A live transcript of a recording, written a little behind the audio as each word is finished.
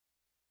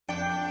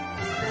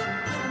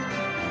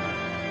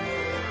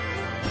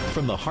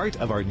From the heart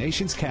of our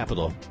nation's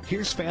capital,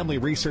 here's Family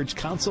Research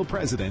Council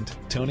President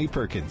Tony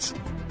Perkins.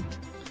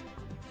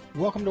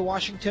 Welcome to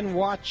Washington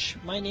Watch.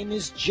 My name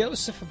is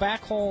Joseph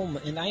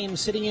Backholm, and I am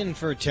sitting in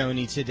for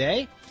Tony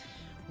today.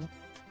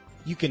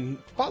 You can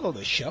follow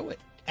the show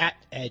at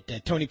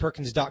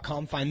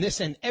TonyPerkins.com. Find this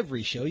and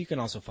every show. You can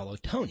also follow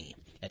Tony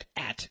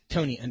at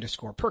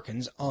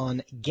Tony_Perkins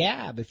on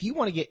Gab. If you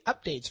want to get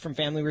updates from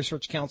Family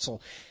Research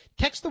Council,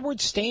 text the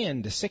word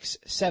STAND to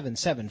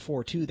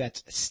 67742.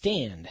 That's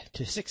STAND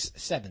to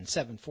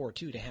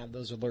 67742 to have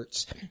those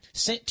alerts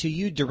sent to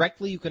you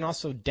directly. You can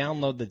also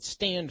download the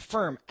Stand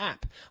Firm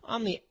app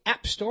on the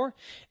App Store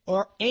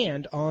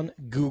and on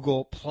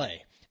Google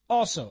Play.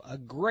 Also, a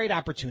great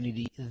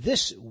opportunity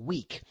this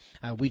week.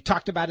 We've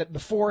talked about it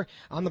before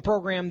on the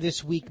program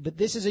this week, but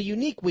this is a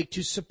unique week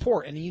to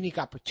support and a unique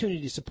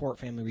opportunity to support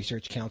Family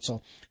Research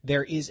Council.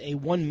 There is a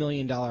 $1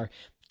 million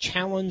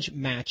challenge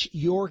match.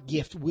 Your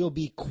gift will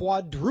be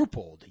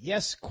quadrupled.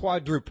 Yes,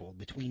 quadrupled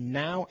between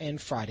now and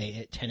Friday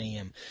at 10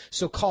 a.m.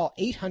 So call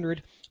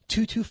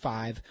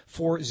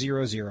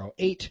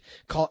 800-225-4008.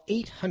 Call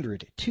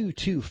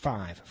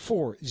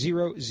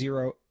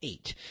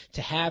 800-225-4008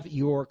 to have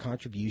your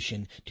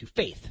contribution to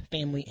faith,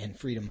 family, and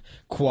freedom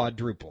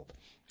quadrupled.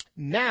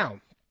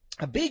 Now,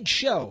 a big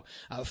show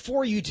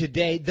for you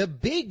today. The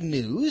big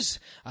news,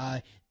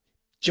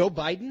 Joe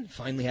Biden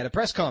finally had a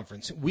press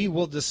conference. We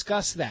will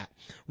discuss that.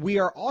 We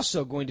are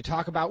also going to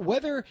talk about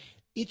whether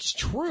it's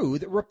true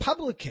that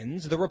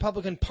Republicans, the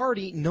Republican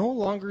Party, no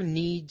longer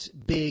needs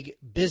big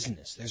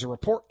business. There's a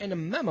report and a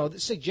memo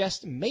that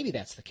suggests maybe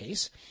that's the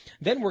case.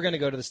 Then we're going to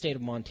go to the state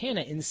of Montana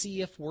and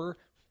see if we're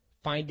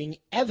finding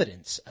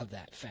evidence of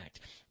that fact.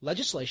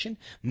 Legislation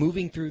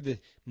moving through the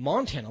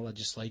Montana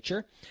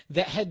legislature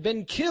that had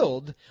been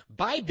killed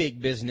by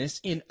big business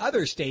in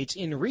other states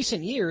in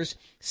recent years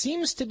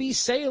seems to be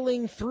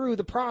sailing through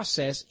the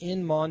process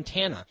in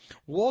Montana.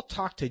 We'll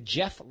talk to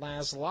Jeff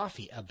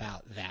Laszloffy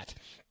about that.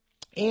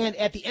 And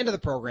at the end of the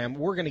program,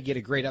 we're going to get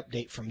a great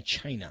update from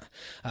China.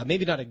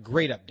 Maybe not a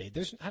great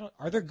update.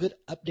 Are there good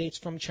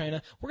updates from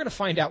China? We're going to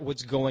find out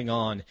what's going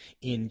on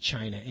in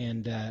China.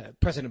 And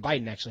President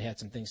Biden actually had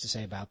some things to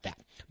say about that.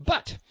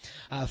 But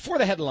for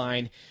the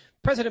headline,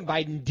 President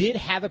Biden did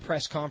have a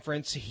press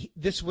conference.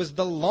 This was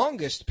the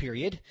longest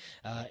period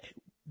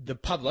the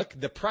public,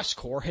 the press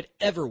corps, had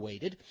ever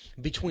waited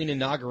between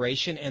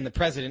inauguration and the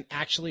president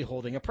actually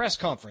holding a press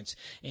conference.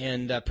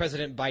 And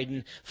President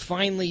Biden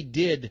finally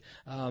did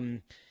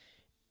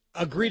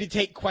agree to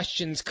take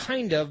questions,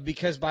 kind of,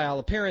 because by all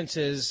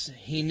appearances,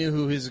 he knew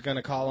who he was going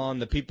to call on.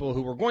 The people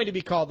who were going to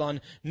be called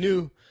on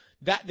knew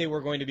that they were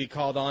going to be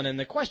called on, and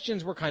the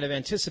questions were kind of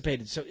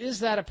anticipated. So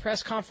is that a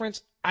press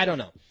conference? I don't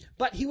know.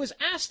 But he was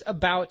asked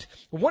about,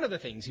 one of the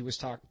things he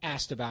was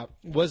asked about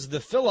was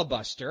the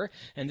filibuster,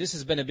 and this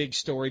has been a big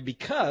story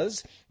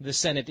because the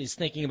Senate is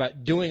thinking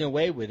about doing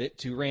away with it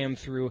to ram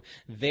through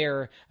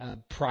their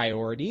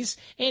priorities.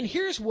 And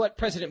here's what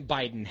President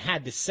Biden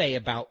had to say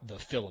about the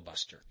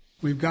filibuster.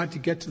 We've got to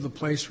get to the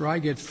place where I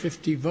get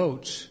 50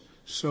 votes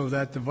so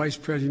that the Vice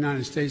President of the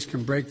United States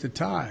can break the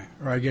tie,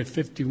 or I get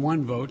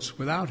 51 votes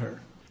without her.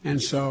 And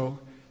so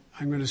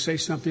I'm going to say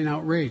something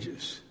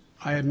outrageous.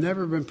 I have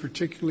never been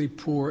particularly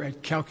poor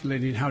at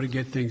calculating how to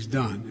get things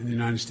done in the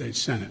United States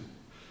Senate.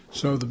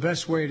 So the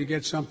best way to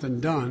get something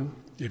done,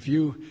 if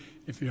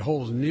it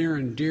holds near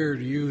and dear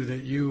to you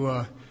that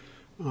you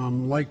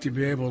like to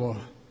be able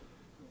to,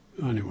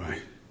 anyway,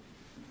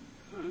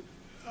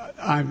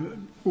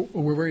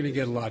 we're going to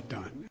get a lot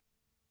done.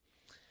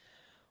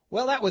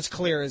 Well, that was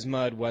clear as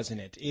mud,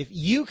 wasn't it? If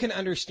you can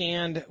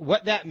understand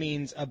what that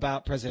means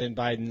about President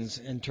Biden's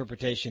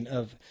interpretation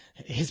of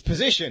his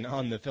position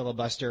on the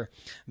filibuster,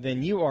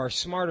 then you are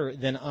smarter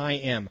than I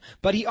am.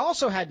 But he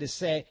also had to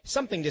say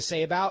something to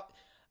say about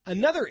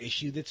another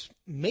issue that's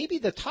maybe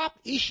the top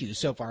issue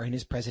so far in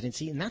his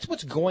presidency, and that's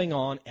what's going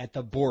on at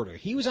the border.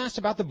 He was asked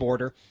about the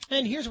border,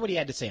 and here's what he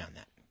had to say on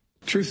that.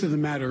 Truth of the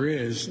matter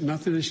is,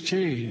 nothing has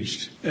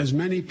changed. As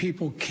many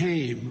people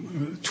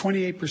came,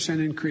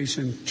 28% increase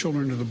in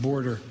children to the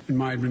border in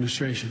my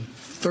administration,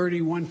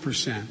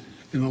 31%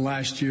 in the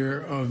last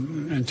year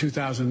in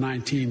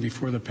 2019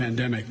 before the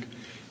pandemic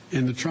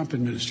in the Trump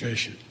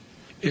administration.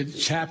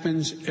 It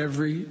happens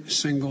every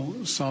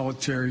single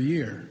solitary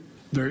year.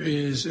 There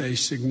is a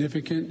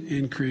significant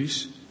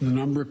increase in the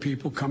number of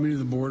people coming to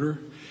the border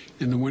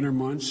in the winter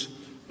months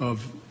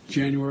of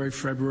January,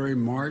 February,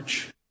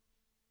 March.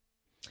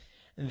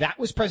 That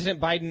was President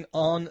Biden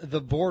on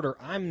the border.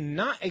 I'm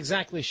not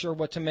exactly sure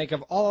what to make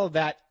of all of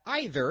that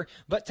either,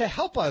 but to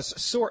help us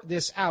sort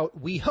this out,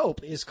 we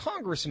hope, is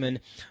Congressman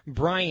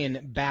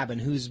Brian Babin,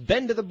 who's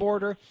been to the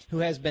border, who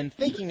has been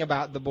thinking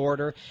about the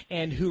border,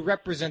 and who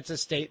represents a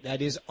state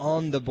that is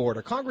on the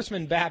border.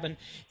 Congressman Babin,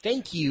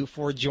 thank you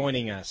for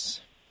joining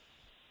us.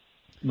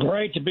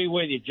 Great to be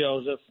with you,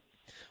 Joseph.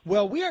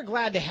 Well, we are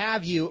glad to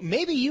have you.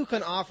 Maybe you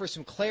can offer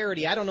some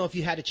clarity. I don't know if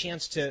you had a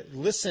chance to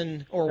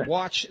listen or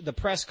watch the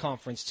press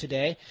conference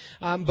today,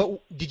 but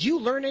did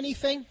you learn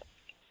anything?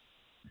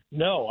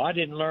 No, I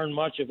didn't learn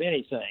much of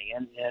anything.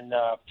 And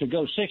to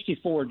go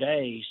 64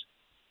 days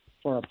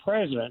for a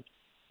president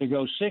to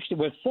go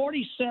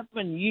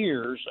 47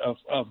 years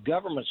of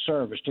government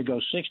service, to go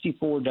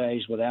 64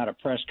 days without a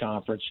press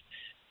conference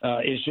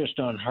is just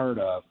unheard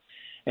of.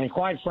 And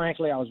quite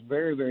frankly, I was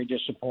very, very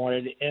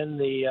disappointed in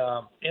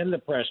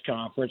the press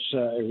conference.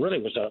 It really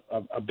was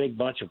a big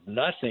bunch of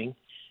nothing.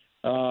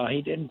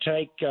 He didn't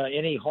take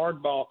any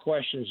hardball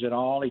questions at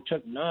all. He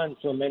took none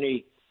from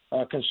any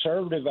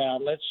conservative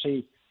outlets.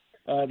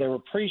 There were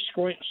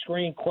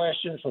pre-screened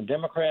questions from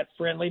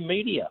Democrat-friendly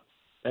media.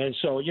 And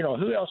so,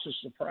 who else is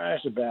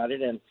surprised about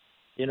it? And,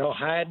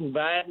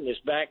 Biden is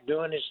back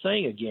doing his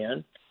thing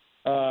again.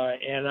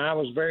 And I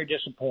was very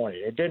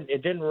disappointed.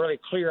 It didn't really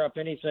clear up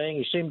anything.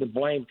 He seemed to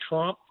blame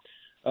Trump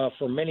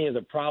for many of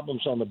the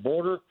problems on the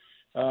border.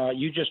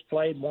 You just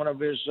played one of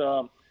his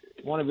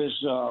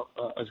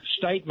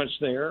statements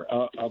there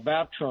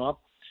about Trump,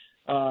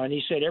 and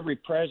he said every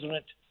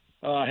president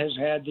has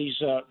had these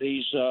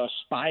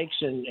spikes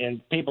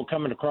and people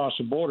coming across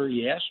the border.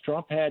 Yes,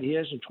 Trump had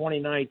his in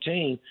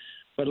 2019,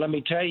 but let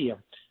me tell you,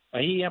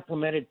 he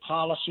implemented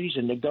policies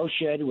and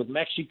negotiated with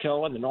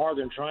Mexico and the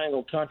Northern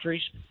Triangle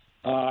countries.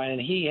 And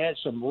he had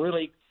some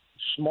really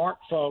smart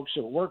folks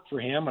that worked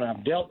for him, and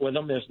I've dealt with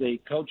them as the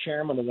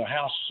co-chairman of the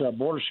House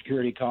Border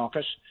Security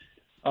Caucus.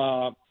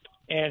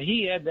 And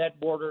he had that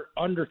border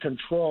under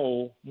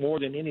control more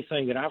than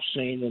anything that I've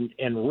seen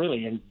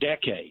in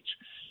decades.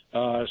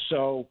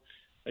 So,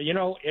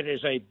 it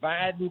is a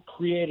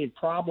Biden-created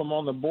problem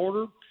on the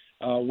border.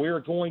 We're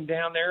going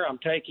down there. I'm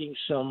taking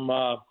some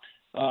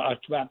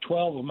about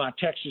 12 of my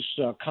Texas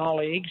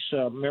colleagues,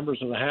 members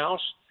of the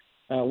House.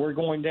 We're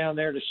going down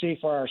there to see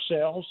for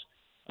ourselves,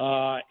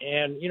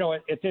 and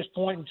at this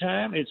point in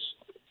time,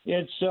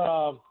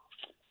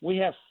 we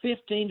have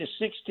 15 to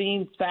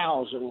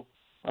 16,000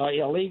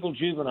 illegal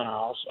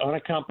juveniles,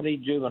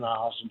 unaccompanied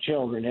juveniles and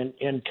children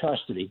in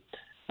custody,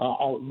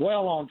 are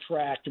well on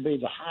track to be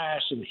the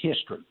highest in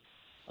history,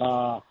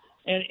 and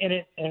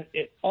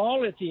it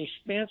all at the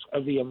expense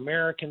of the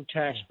American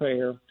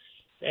taxpayer,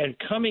 and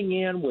coming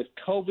in with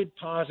COVID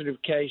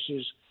positive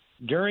cases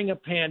during a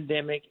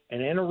pandemic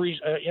and in a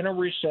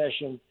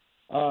recession.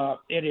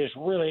 It is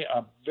really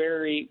a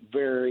very,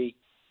 very,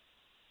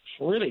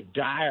 really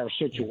dire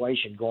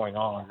situation going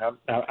on.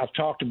 I've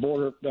talked to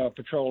Border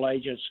Patrol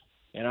agents,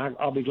 and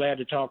I'll be glad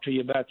to talk to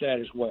you about that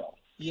as well.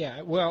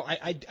 Yeah, well,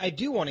 I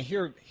do want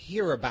to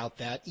hear about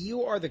that.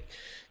 You are the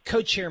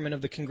co-chairman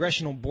of the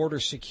Congressional Border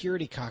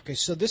Security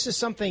Caucus, so this is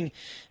something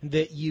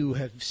that you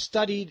have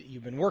studied,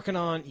 you've been working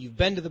on, you've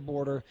been to the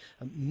border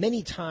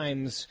many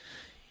times.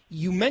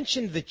 You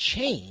mentioned the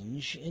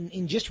change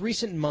in just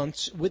recent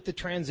months with the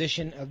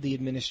transition of the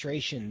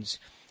administrations,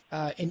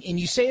 and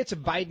you say it's a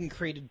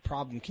Biden-created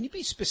problem. Can you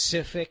be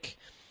specific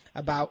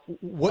about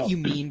what you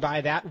mean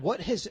by that? What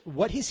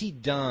has he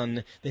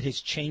done that has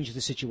changed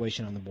the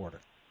situation on the border?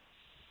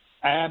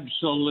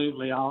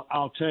 Absolutely,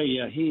 I'll tell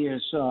you, he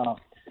has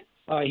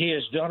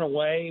done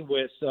away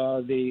with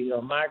the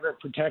migrant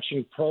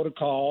protection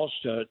protocols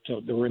to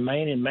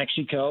remain in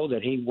Mexico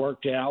that he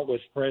worked out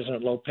with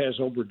President Lopez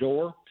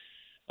Obrador.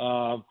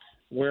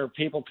 Where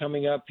people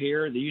coming up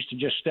here, they used to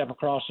just step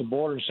across the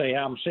border and say,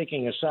 I'm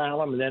seeking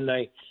asylum, and then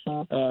they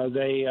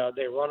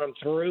run them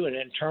through and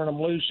then turn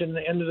them loose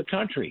into the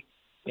country.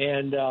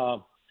 And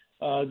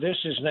this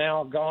has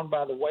now gone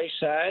by the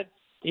wayside.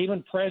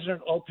 Even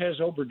President Lopez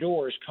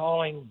Obrador is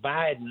calling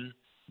Biden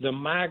the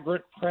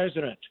migrant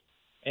president,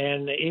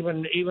 and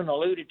even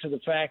alluded to the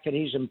fact that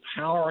he's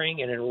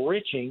empowering and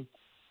enriching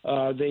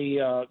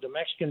the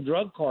Mexican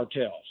drug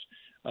cartels.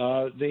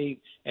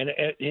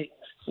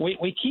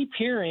 We keep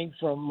hearing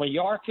from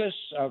Mayorkas,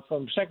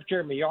 from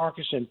Secretary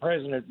Mayorkas and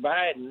President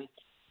Biden,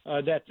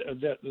 that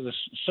the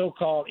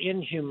so-called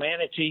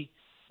inhumanity,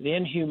 the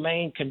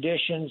inhumane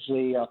conditions,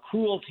 the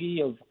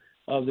cruelty of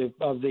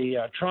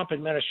the Trump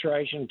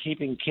administration,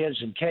 keeping kids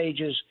in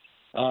cages,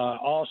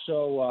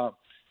 also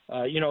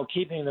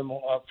keeping them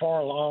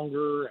far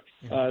longer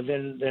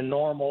than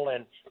normal.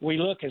 And we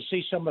look and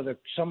see some of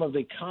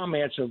the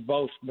comments of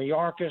both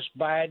Mayorkas,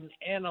 Biden,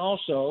 and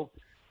also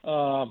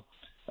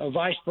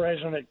Vice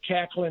President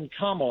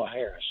Kamala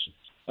Harris,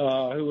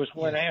 who was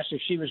when asked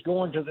if she was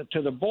going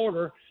to the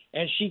border,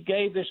 and she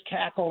gave this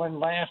cackle and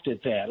laughed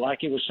at that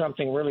like it was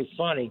something really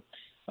funny.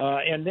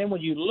 And then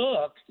when you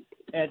look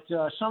at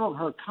some of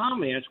her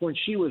comments when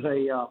she was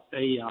a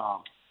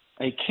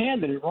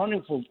candidate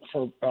running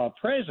for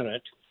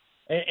president,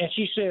 and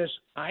she says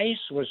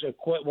ICE was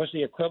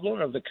the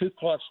equivalent of the Ku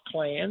Klux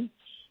Klan.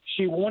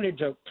 She wanted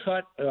to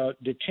cut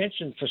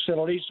detention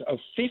facilities of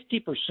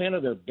 50%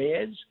 of their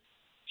beds.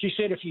 She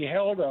said if you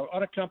held an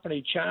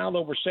unaccompanied child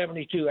over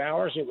 72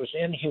 hours, it was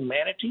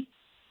inhumanity.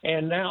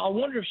 And now I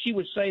wonder if she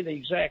would say the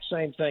exact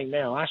same thing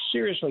now. I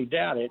seriously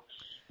doubt it.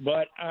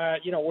 But,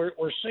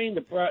 we're seeing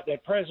that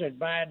President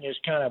Biden has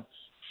kind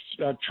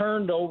of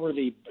turned over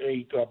the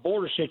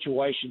border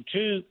situation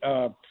to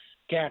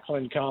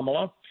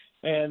Kamala.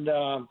 And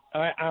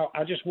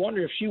I just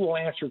wonder if she will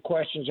answer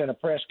questions in a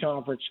press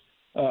conference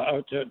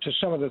to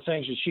some of the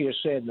things that she has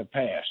said in the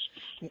past.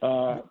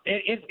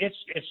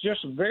 It's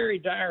just a very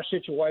dire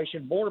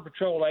situation. Border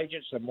Patrol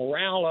agents, the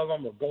morale of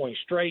them are going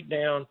straight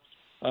down,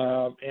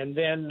 and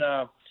then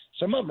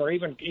some of them are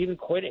even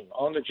quitting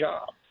on the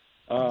job.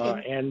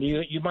 And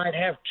you might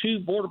have 2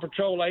 Border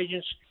Patrol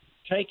agents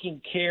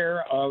taking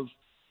care of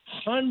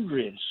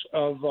hundreds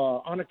of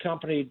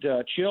unaccompanied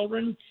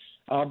children.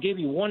 I'll give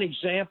you one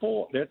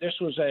example. This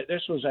was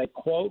a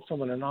quote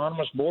from an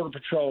anonymous Border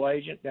Patrol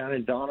agent down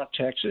in Donna,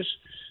 Texas,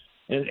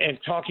 and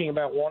talking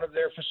about one of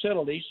their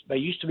facilities. They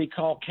used to be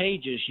called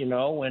cages,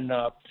 when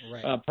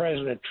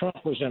President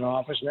Trump was in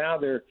office. Now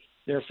they're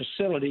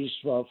facilities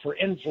for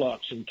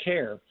influx and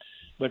care.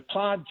 But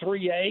Pod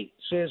 3A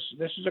says,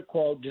 this is a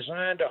quote,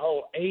 designed to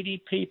hold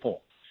 80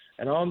 people.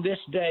 And on this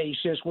day, he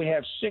says, we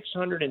have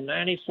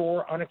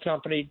 694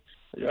 unaccompanied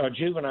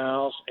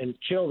juveniles and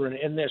children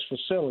in this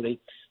facility.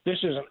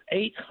 This is an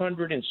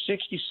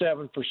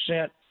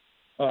 867%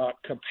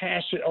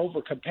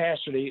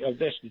 overcapacity of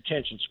this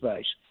detention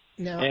space.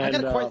 Now, And,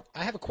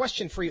 I have a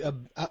question for you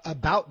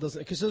about those,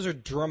 because those are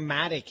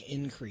dramatic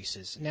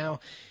increases. Now,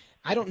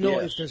 I don't know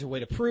if there's a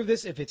way to prove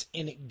this, if it's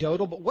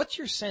anecdotal, but what's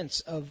your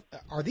sense of,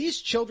 are these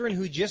children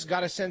who just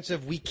got a sense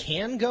of we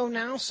can go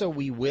now, so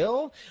we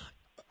will?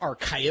 Are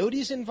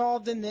coyotes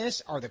involved in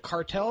this? Are the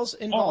cartels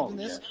involved in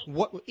this? Yes.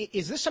 What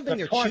is this something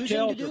they're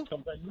choosing to do?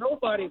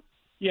 Nobody,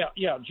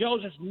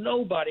 Joseph,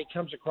 nobody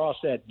comes across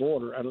that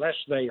border unless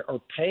they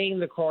are paying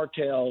the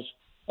cartels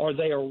or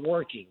they are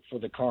working for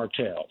the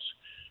cartels.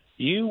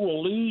 You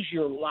will lose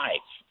your life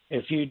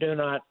if you do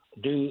not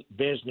do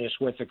business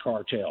with the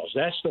cartels.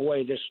 That's the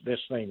way this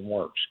thing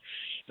works.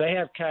 They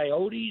have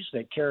coyotes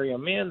that carry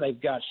them in. They've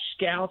got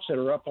scouts that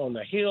are up on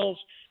the hills.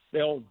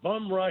 They'll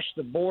bum rush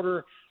the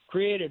border,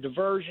 create a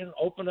diversion,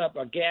 open up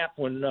a gap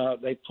when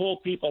they pull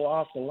people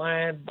off the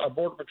line,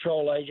 Border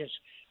Patrol agents,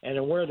 and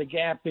then where the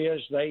gap is,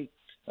 they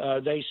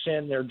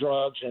send their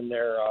drugs and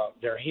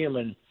their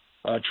human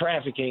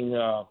trafficking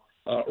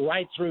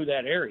right through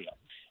that area.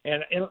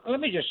 And let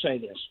me just say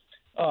this.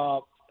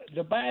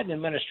 The Biden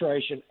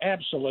administration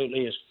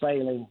absolutely is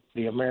failing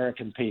the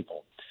American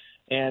people.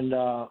 And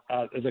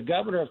the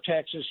governor of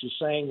Texas is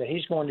saying that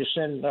he's going to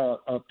send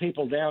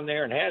people down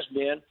there and has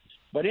been,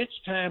 but it's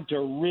time to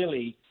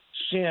really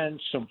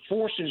send some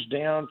forces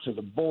down to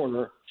the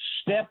border,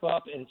 step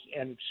up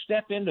and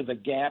step into the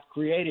gap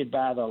created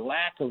by the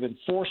lack of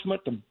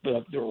enforcement,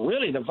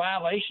 really the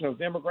violation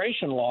of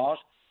immigration laws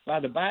by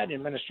the Biden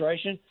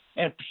administration,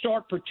 and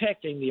start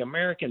protecting the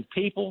American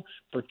people,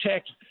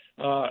 protect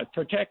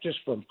us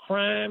from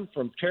crime,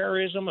 from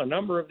terrorism. A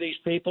number of these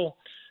people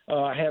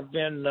have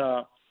been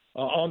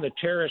on the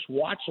terrorist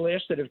watch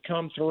list that have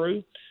come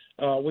through.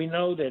 We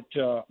know that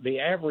the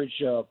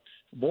average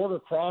border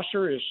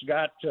crosser has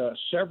got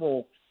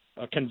several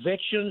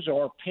convictions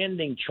or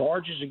pending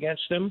charges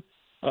against them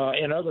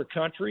in other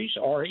countries,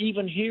 or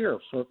even here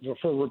for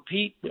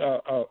repeat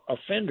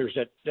offenders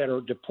that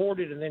are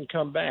deported and then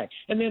come back.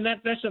 And then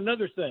that's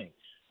another thing.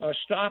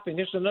 Stopping.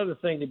 This is another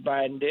thing that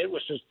Biden did,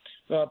 was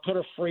to put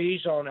a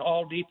freeze on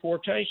all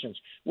deportations,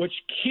 which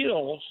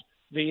kills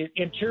the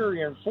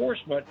interior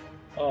enforcement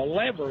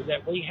lever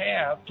that we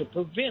have to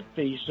prevent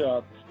these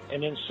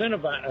and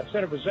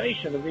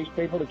incentivization of these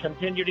people to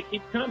continue to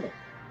keep coming.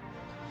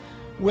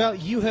 Well,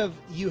 you have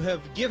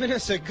given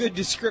us a good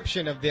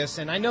description of this,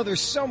 and I know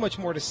there's so much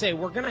more to say.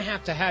 We're going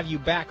to have you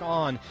back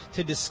on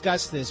to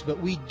discuss this, but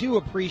we do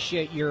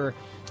appreciate your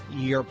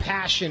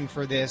passion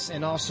for this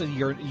and also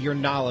your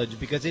knowledge,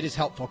 because it is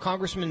helpful.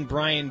 Congressman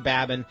Brian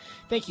Babin,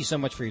 thank you so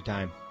much for your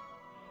time.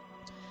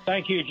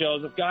 Thank you,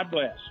 Joseph. God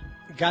bless.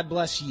 God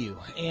bless you.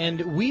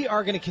 And we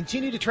are going to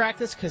continue to track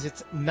this because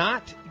it's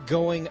not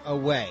going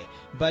away.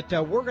 But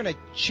we're going to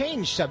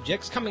change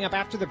subjects coming up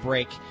after the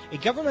break. A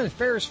government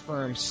affairs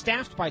firm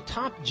staffed by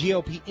top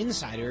GOP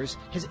insiders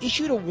has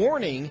issued a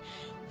warning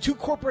to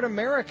corporate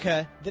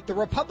America that the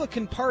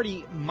Republican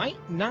Party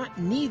might not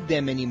need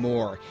them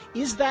anymore.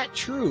 Is that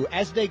true?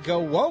 As they go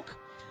woke?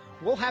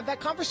 We'll have that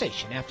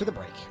conversation after the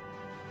break.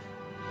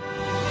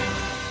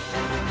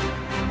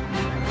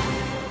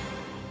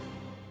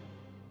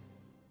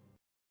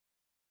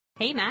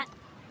 Hey, Matt.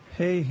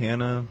 Hey,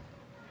 Hannah.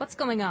 What's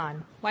going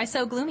on? Why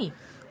so gloomy?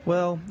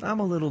 Well, I'm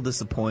a little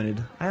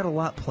disappointed. I had a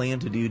lot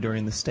planned to do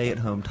during the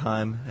stay-at-home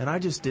time, and I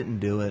just didn't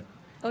do it.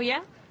 Oh,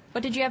 yeah?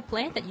 What did you have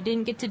planned that you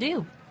didn't get to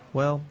do?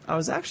 Well, I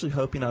was actually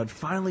hoping I would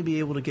finally be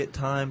able to get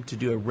time to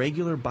do a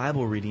regular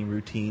Bible reading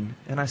routine,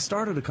 and I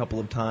started a couple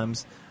of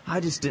times. I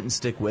just didn't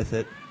stick with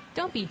it.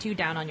 Don't be too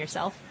down on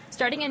yourself.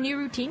 Starting a new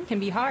routine can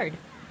be hard,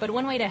 but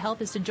one way to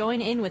help is to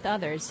join in with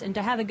others and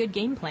to have a good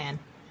game plan.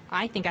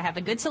 I think I have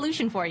a good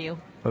solution for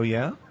you. Oh,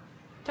 yeah?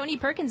 Tony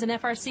Perkins and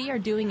FRC are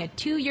doing a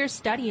 2-year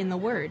study in the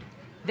Word.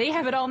 They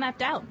have it all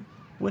mapped out.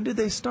 When did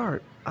they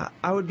start?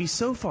 I would be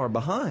so far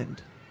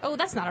behind. Oh,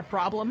 that's not a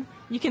problem.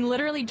 You can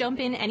literally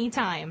jump in any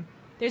time.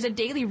 There's a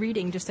daily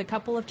reading, just a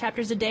couple of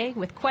chapters a day,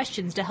 with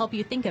questions to help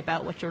you think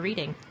about what you're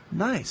reading.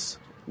 Nice.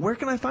 Where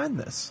can I find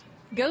this?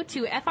 Go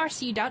to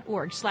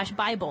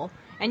frc.org/Bible,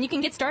 and you can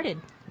get started.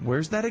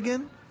 Where's that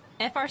again?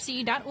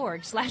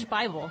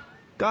 frc.org/Bible.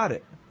 Got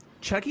it.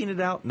 Checking it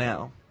out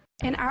now.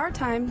 In our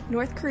time,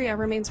 North Korea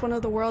remains one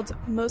of the world's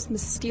most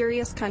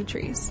mysterious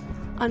countries.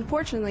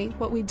 Unfortunately,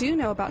 what we do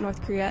know about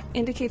North Korea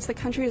indicates the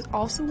country is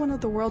also one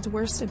of the world's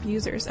worst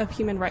abusers of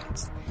human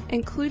rights,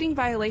 including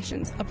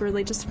violations of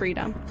religious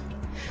freedom.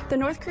 The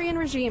North Korean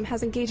regime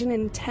has engaged in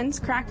an intense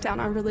crackdown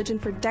on religion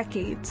for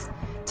decades.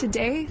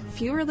 Today,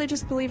 few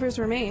religious believers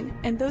remain,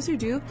 and those who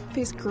do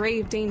face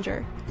grave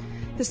danger.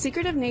 The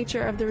secretive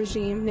nature of the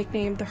regime,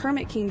 nicknamed the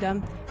Hermit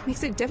Kingdom,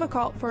 makes it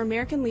difficult for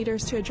American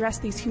leaders to address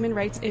these human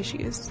rights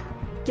issues.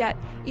 Yet,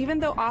 even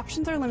though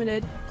options are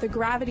limited, the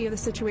gravity of the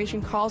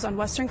situation calls on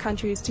Western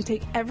countries to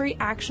take every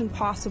action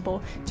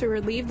possible to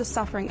relieve the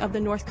suffering of the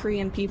North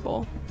Korean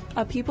people,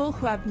 a people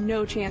who have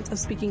no chance of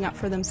speaking up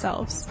for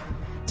themselves.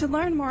 To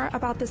learn more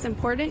about this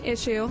important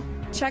issue,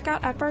 check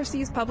out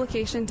FRC's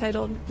publication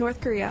titled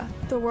North Korea,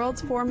 the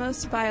World's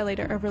Foremost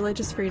Violator of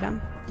Religious Freedom.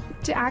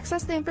 To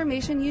access the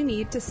information you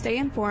need to stay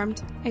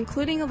informed,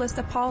 including a list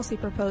of policy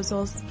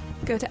proposals,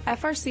 go to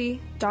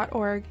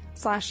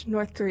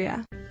frc.org/North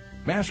Korea.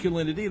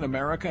 Masculinity in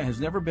America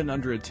has never been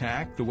under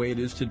attack the way it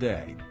is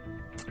today.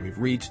 We've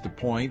reached the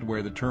point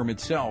where the term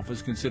itself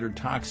is considered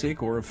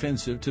toxic or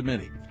offensive to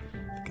many.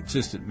 The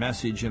consistent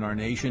message in our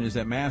nation is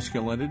that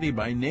masculinity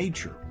by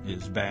nature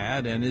is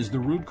bad and is the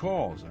root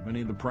cause of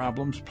many of the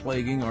problems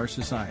plaguing our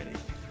society.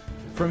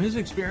 From his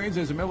experience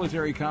as a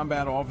military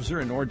combat officer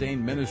and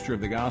ordained minister of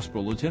the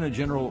gospel, Lieutenant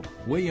General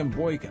William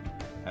Boykin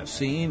has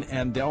seen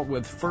and dealt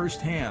with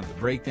firsthand the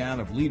breakdown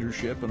of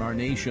leadership in our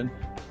nation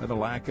by the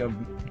lack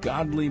of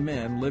godly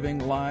men living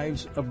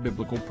lives of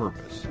biblical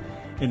purpose.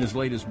 In his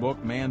latest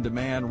book, Man to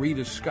Man,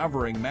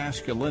 Rediscovering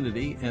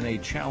Masculinity in a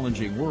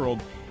Challenging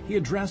World, he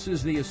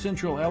addresses the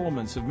essential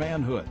elements of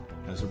manhood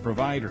as a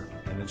provider,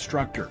 an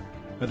instructor,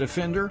 a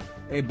defender,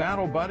 a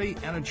battle buddy,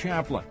 and a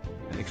chaplain,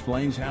 and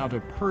explains how to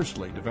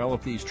personally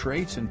develop these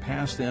traits and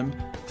pass them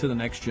to the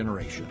next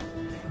generation.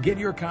 Get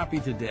your copy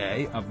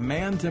today of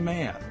Man to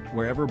Man,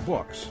 wherever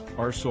books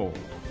are sold.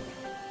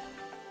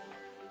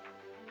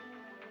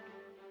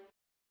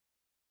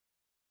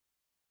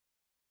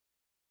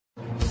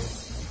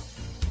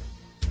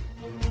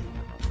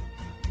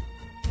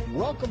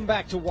 Welcome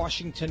back to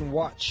Washington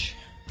Watch.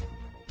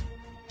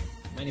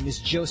 My name is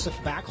Joseph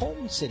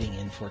Backholm, sitting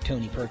in for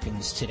Tony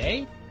Perkins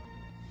today.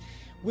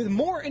 With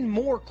more and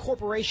more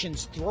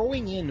corporations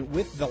throwing in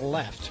with the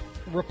left,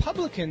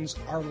 Republicans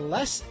are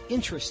less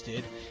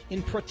interested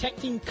in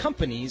protecting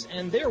companies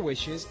and their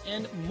wishes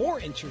and more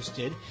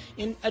interested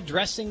in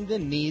addressing the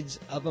needs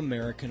of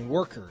American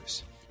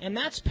workers. And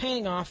that's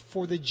paying off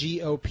for the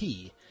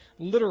GOP,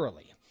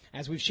 literally.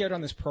 As we've shared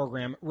on this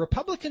program,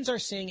 Republicans are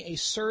seeing a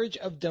surge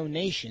of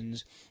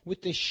donations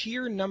with the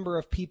sheer number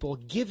of people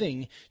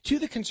giving to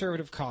the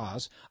conservative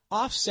cause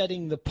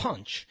offsetting the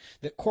punch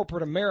that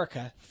corporate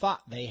America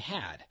thought they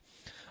had.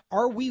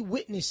 Are we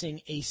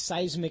witnessing a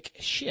seismic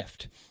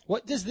shift?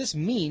 What does this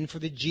mean for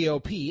the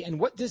GOP,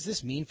 and what does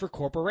this mean for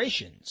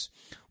corporations?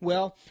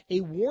 Well, a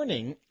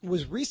warning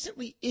was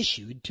recently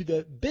issued to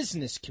the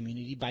business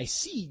community by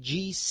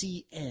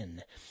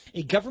CGCN,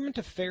 a government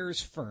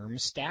affairs firm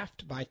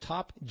staffed by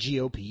top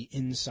GOP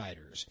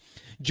insiders.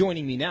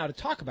 Joining me now to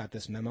talk about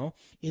this memo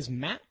is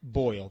Matt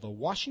Boyle, the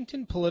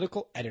Washington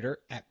political editor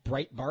at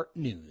Breitbart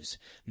News.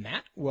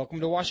 Matt, welcome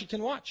to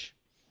Washington Watch.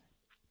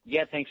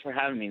 Yeah, thanks for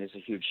having me. This is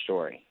a huge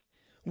story.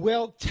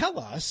 Well, tell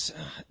us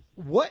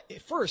what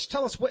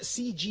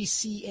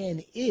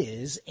CGCN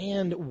is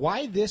and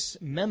why this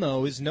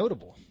memo is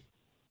notable.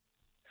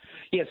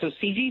 Yeah, so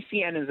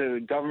CGCN is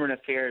a government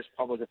affairs,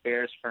 public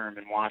affairs firm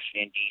in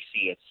Washington,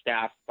 D.C. It's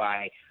staffed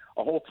by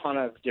a whole ton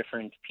of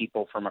different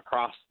people from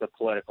across the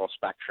political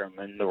spectrum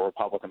in the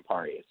Republican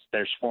Party.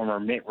 There's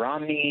former Mitt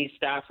Romney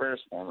staffers,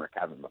 former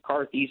Kevin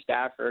McCarthy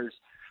staffers,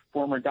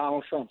 former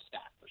Donald Trump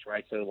staffers,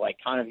 right? So like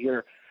kind of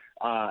your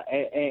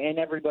and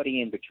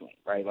everybody in between,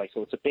 right? Like,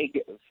 so it's a big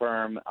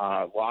firm,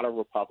 a lot of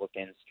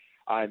Republicans.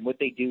 And what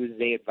they do is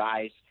they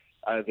advise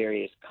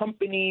various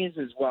companies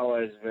as well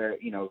as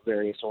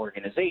various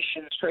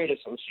organizations, trade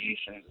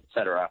associations, et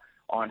cetera,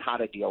 on how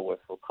to deal with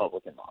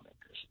Republican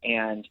lawmakers.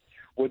 And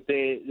what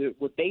they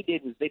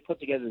did was they put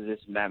together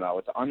this memo.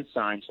 It's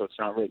unsigned, so it's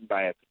not written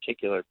by a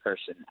particular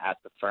person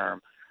at the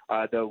firm.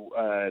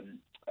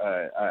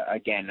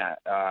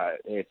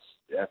 It's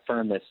a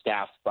firm that's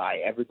staffed by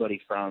everybody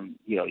from,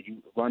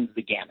 runs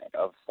the gamut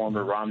of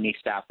former Romney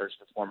staffers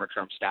to former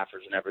Trump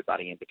staffers and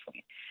everybody in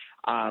between.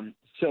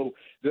 So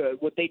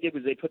what they did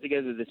was they put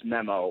together this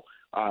memo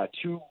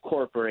to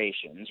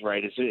corporations,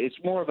 right? It's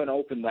more of an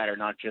open letter,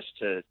 not just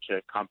to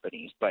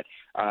companies, but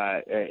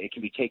it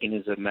can be taken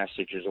as a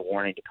message, as a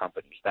warning to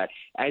companies that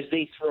as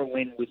they throw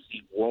in with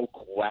the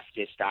woke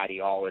leftist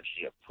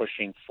ideology of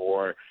pushing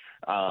for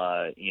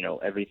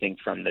everything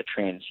from the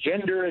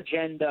transgender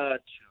agenda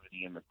to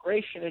the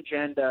immigration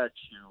agenda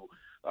to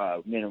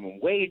minimum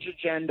wage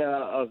agenda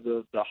of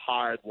the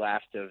hard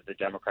left of the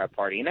Democrat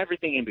Party and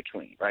everything in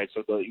between, right?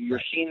 So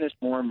you're seeing this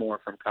more and more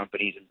from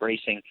companies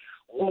embracing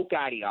woke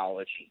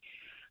ideology.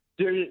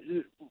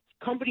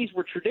 Companies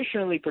were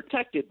traditionally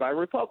protected by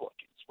Republicans,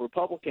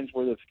 Republicans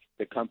were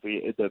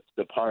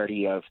the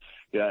party of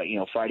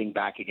fighting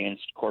back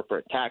against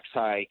corporate tax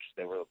hikes.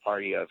 They were the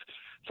party of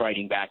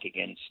fighting back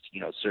against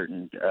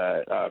certain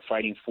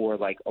fighting for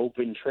like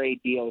open trade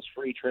deals,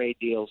 free trade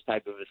deals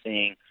type of a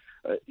thing.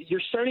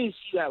 You're starting to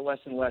see that less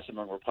and less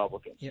among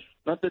Republicans. Yep.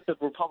 Not that the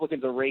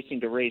Republicans are racing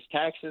to raise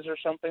taxes or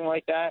something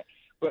like that,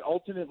 but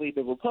ultimately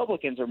the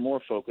Republicans are more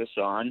focused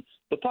on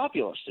the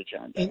populist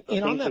agenda.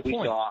 And on that we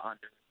point, saw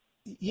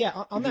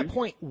on that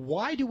point,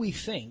 why do we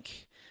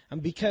think?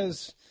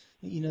 Because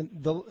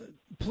the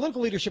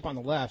political leadership on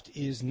the left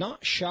is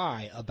not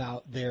shy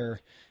about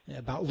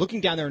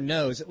looking down their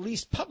nose, at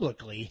least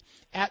publicly,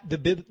 at the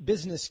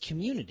business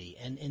community,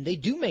 and they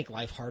do make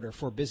life harder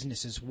for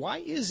businesses. Why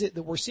is it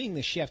that we're seeing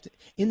this shift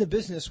in the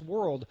business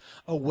world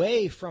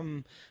away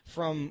from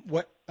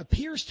what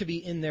appears to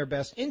be in their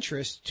best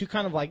interest to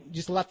kind of like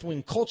just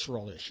left-wing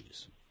cultural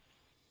issues?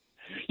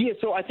 Yeah,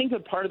 so I think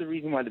that part of the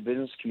reason why the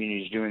business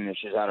community is doing this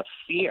is out of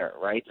fear,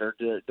 right?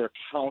 They're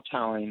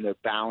kowtowing, they're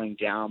bowing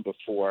down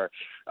before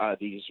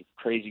these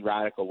crazy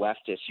radical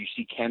leftists. You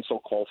see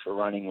cancel culture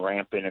running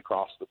rampant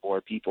across the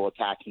board, people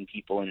attacking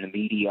people in the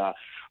media,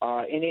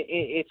 and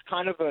it's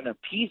kind of an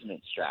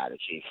appeasement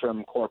strategy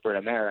from corporate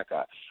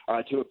America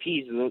to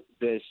appease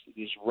this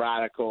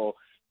radical,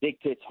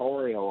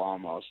 dictatorial,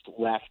 almost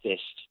leftist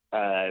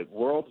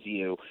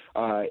worldview,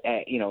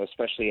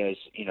 especially as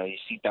you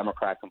see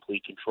Democrat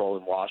complete control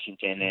in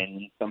Washington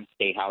and some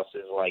state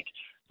houses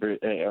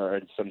or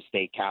in some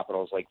state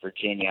capitals like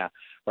Virginia,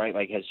 right,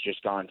 like has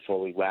just gone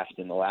fully left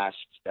in the last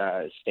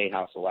state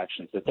house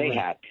elections that they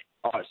had.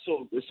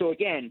 So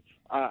again,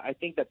 I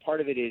think that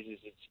part of it is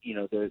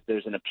it's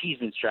there's an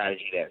appeasement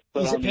strategy there.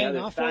 But is on it the paying other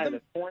off side for of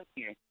them? the point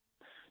here,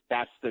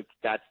 that's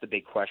the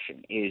big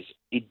question.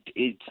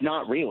 It's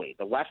not really.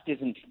 The left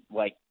isn't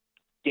like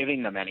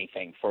giving them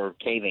anything for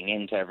caving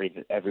into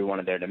every one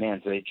of their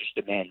demands. They just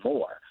demand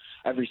more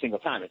every single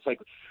time. It's like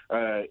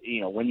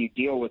when you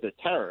deal with a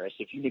terrorist,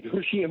 if you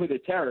negotiate with a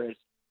terrorist,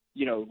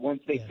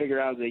 once they figure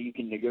out that you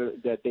can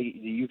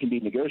you can be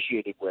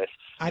negotiated with,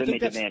 then they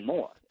demand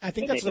more. I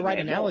think that's the right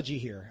analogy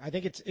here. I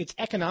think it's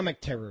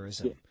economic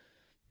terrorism.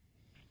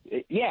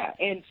 Yeah,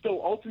 and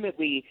so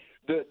ultimately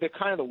the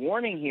kind of the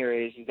warning here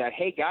is that,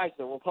 hey, guys,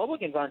 the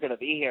Republicans aren't going to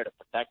be here to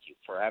protect you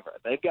forever.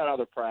 They've got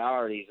other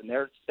priorities, and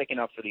they're sticking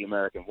up for the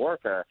American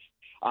worker.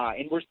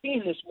 And we're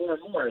seeing this more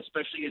and more,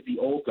 especially as the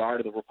old guard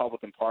of the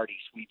Republican Party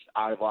sweeps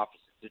out of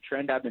office. It's a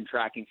trend I've been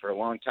tracking for a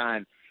long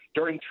time.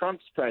 During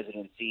Trump's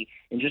presidency,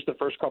 in just the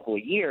first couple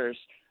of years,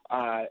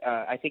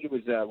 I think it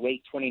was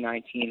late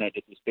 2019, I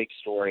did this big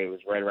story. It was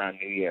right around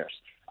New Year's.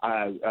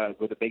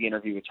 With a big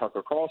interview with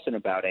Tucker Carlson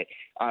about it,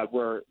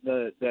 where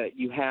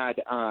you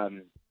had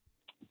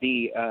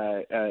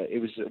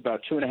it was about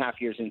 2.5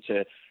 years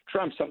into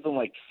Trump, something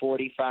like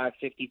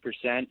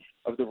 45-50%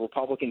 of the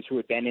Republicans who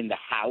had been in the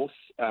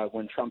House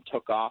when Trump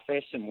took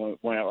office and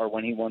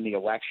when he won the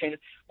election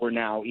were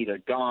now either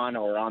gone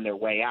or on their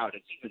way out.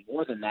 It's even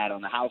more than that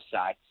on the House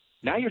side.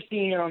 Now you're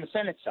seeing it on the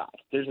Senate side.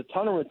 There's a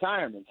ton of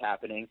retirements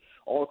happening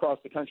all across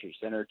the country.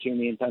 Senator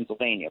Toomey in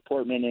Pennsylvania,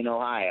 Portman in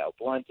Ohio,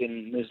 Blunt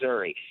in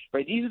Missouri.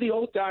 Right? These are the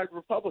old guard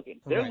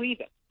Republicans. They're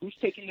leaving. Who's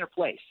taking their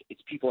place?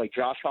 It's people like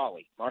Josh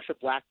Hawley, Marsha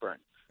Blackburn,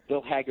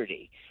 Bill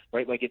Hagerty,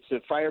 right? Like it's a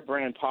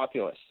firebrand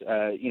populace.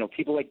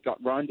 People like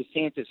Ron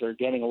DeSantis are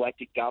getting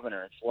elected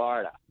governor in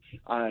Florida.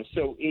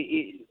 So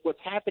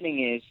what's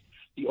happening is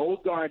the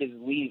old guard is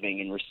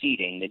leaving and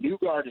receding. The new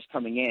guard is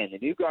coming in. The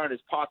new guard is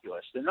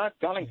populist. They're not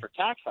gunning for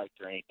tax hikes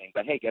or anything,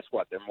 but hey, guess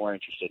what? They're more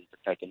interested in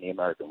protecting the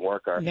American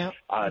worker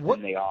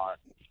than they are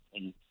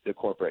in the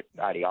corporate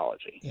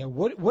ideology. Yeah,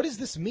 what does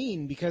this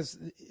mean? Because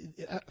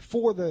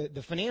for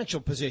the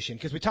financial position,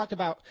 because we talked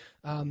about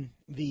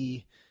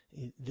the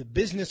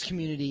business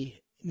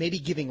community maybe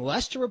giving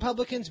less to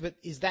Republicans, but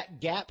is that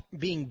gap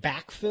being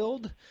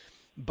backfilled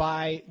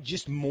by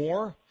just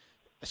more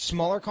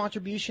smaller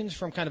contributions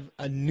from kind of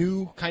a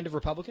new kind of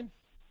Republican?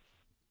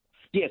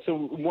 Yeah, so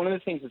one of the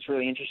things that's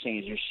really interesting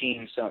is you're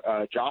seeing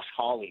Josh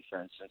Hawley,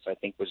 for instance, I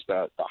think was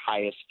the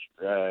highest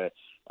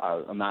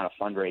amount of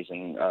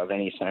fundraising of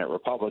any Senate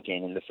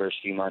Republican in the first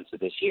few months of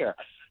this year.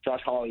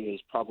 Josh Hawley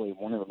is probably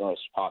one of the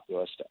most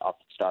populist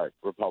upstart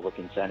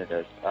Republican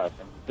senators from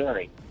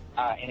Missouri.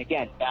 And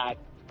again, that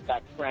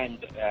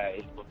trend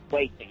is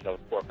replacing those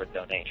corporate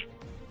donations.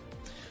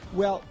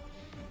 Well,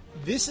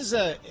 this is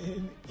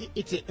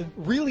it's a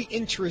really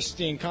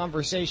interesting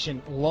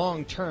conversation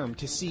long term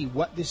to see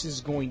what this is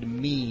going to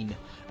mean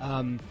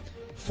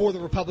for the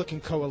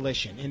Republican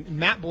coalition. And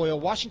Matt Boyle,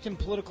 Washington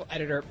political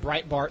editor at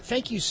Breitbart,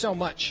 thank you so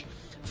much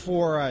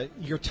for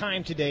your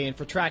time today and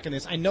for tracking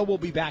this. I know we'll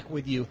be back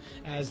with you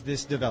as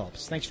this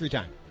develops. Thanks for your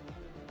time.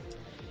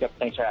 Yep,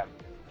 thanks for having me.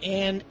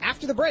 And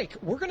after the break,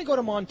 we're going to go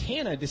to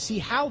Montana to see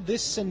how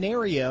this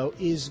scenario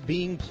is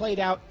being played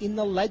out in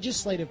the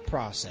legislative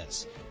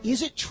process.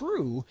 Is it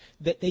true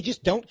that they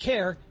just don't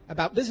care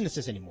about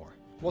businesses anymore?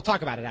 We'll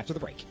talk about it after the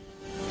break.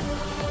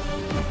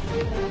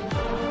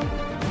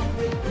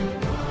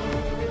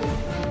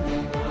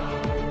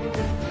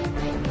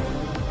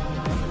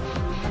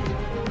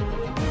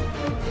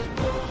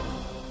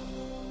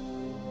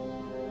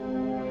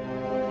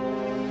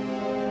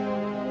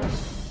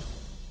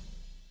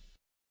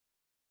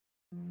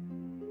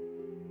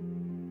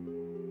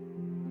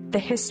 The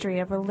history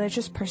of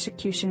religious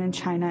persecution in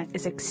China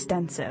is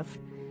extensive,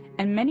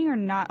 and many are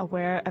not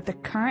aware of the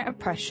current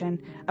oppression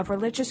of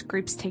religious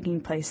groups taking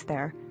place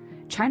there.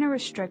 China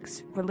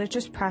restricts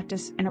religious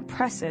practice and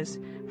oppresses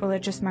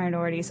religious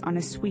minorities on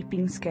a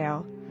sweeping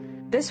scale.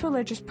 This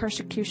religious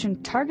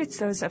persecution targets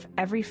those of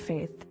every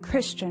faith.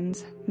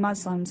 Christians,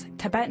 Muslims,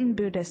 Tibetan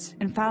Buddhists,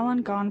 and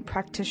Falun Gong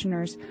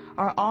practitioners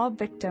are all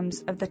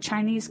victims of the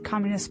Chinese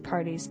Communist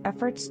Party's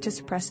efforts to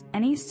suppress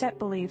any set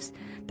beliefs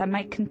that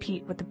might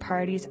compete with the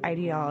party's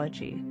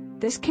ideology.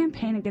 This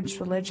campaign against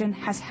religion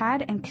has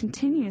had and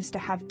continues to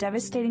have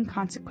devastating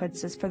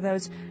consequences for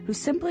those who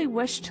simply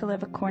wish to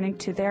live according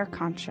to their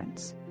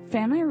conscience.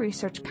 Family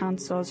Research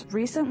Council's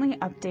recently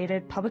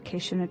updated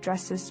publication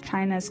addresses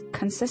China's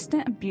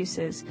consistent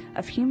abuses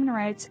of human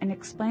rights and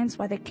explains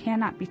why they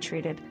cannot be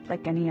treated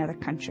like any other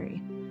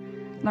country.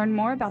 Learn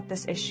more about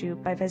this issue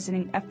by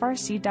visiting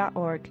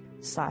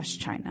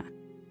frc.org/China.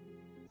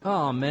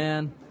 Oh,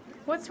 man.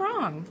 What's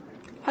wrong?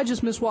 I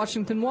just missed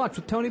Washington Watch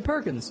with Tony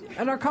Perkins,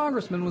 and our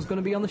congressman was going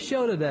to be on the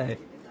show today.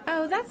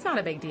 Oh, that's not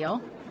a big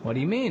deal. What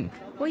do you mean?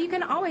 Well, you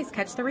can always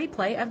catch the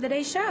replay of the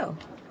day's show.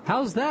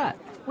 How's that?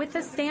 With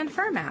the Stand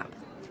Firm app.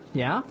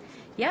 Yeah?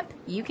 Yep,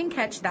 you can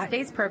catch that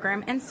day's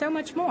program and so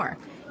much more.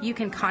 You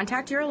can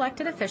contact your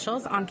elected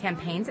officials on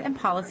campaigns and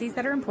policies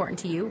that are important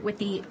to you with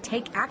the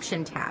Take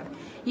Action tab.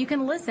 You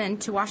can listen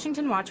to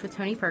Washington Watch with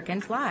Tony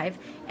Perkins live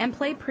and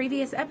play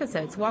previous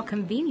episodes while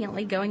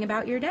conveniently going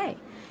about your day.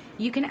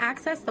 You can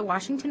access the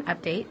Washington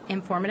Update,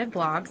 informative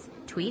blogs,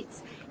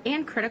 tweets,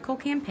 and critical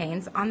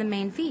campaigns on the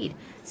main feed,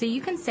 so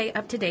you can stay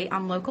up to date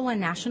on local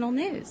and national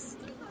news.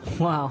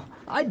 Wow,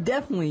 I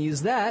definitely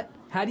use that.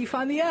 How do you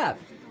find the app?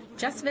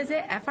 Just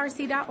visit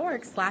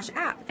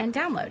frc.org/app and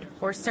download,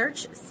 or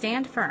search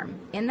Stand Firm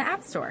in the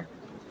App Store.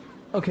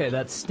 Okay,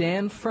 that's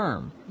Stand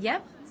Firm.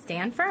 Yep,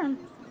 Stand Firm.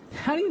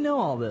 How do you know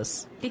all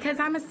this? Because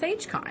I'm a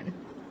SageCon,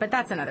 but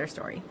that's another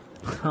story.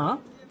 Huh?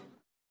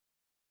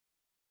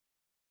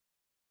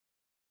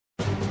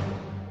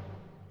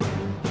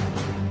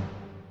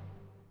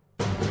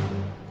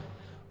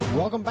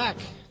 Welcome back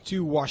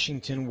to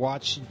Washington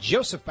Watch.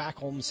 Joseph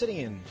Backholm sitting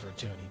in for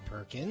Tony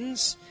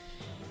Perkins.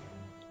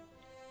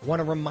 Want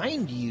to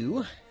remind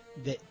you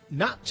that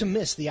not to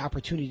miss the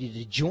opportunity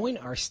to join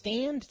our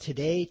Stand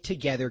Today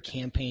Together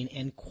campaign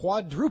and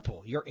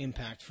quadruple your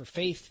impact for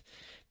faith,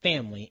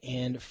 family,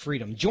 and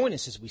freedom. Join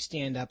us as we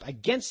stand up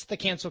against the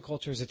cancel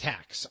culture's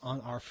attacks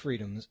on our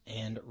freedoms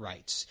and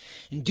rights.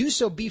 And do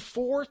so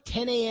before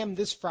 10 a.m.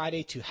 this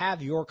Friday to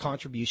have your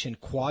contribution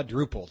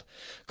quadrupled.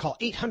 Call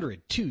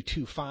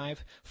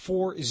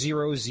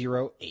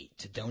 800-225-4008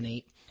 to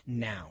donate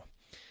now.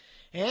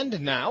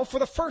 And now, for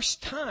the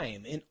first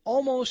time in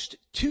almost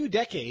 2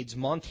 decades,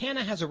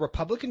 Montana has a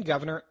Republican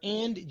governor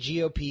and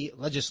GOP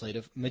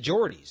legislative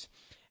majorities.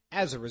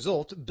 As a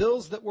result,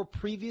 bills that were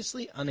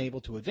previously unable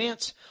to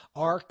advance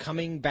are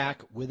coming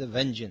back with a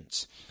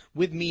vengeance.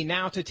 With me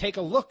now to take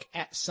a look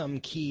at some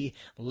key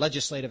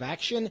legislative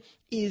action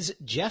is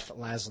Jeff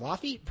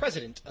Laszloffy,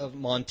 president of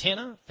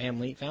Montana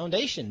Family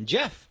Foundation.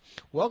 Jeff,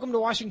 welcome to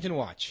Washington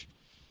Watch.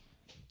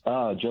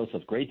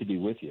 Joseph, great to be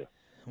with you.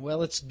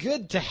 Well, it's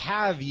good to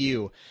have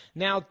you.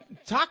 Now,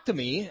 talk to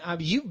me.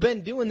 You've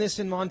been doing this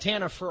in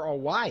Montana for a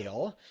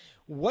while.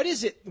 What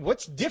is it?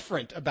 What's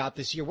different about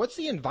this year? What's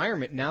the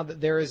environment now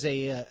that there is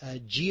a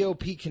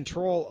GOP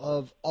control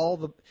of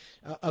all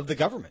the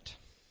government?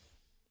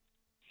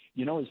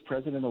 You know, as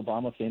President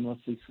Obama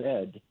famously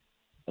said,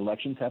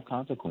 elections have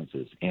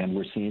consequences, and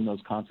we're seeing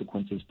those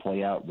consequences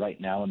play out right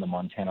now in the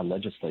Montana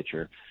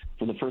legislature.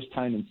 For the first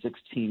time in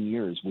 16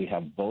 years, we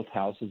have both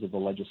houses of the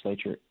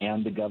legislature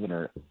and the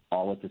governor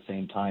all at the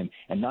same time,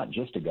 and not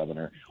just a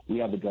governor. We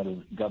have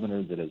a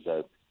governor that is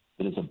a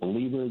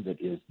believer,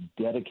 that is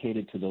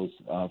dedicated to those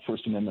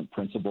First Amendment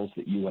principles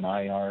that you and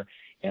I are,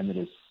 and that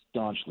is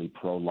staunchly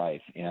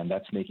pro-life, and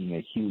that's making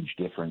a huge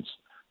difference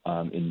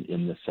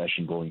in this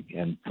session going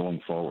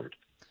forward.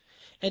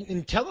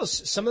 And tell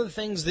us some of the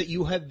things that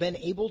you have been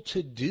able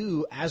to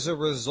do as a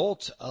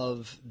result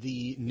of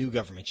the new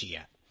government you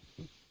got.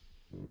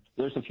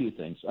 There's a few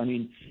things. I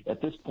mean,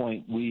 at this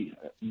point,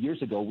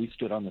 years ago, we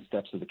stood on the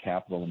steps of the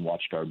Capitol and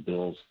watched our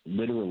bills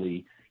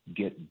literally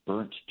get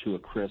burnt to a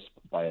crisp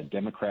by a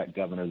Democrat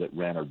governor that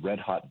ran a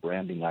red-hot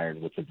branding iron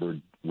with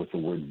the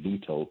word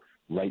veto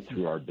right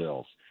through our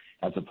bills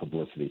as a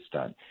publicity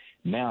stunt.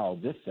 Now,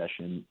 this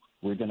session,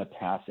 we're going to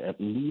pass at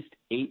least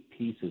 8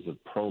 pieces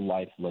of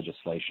pro-life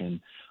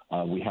legislation.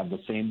 We have the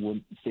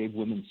Save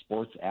Women's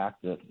Sports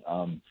Act that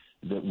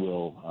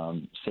will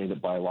say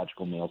that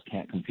biological males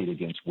can't compete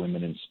against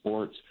women in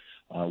sports.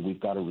 We've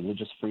got a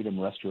Religious Freedom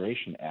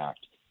Restoration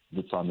Act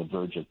that's on the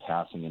verge of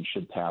passing and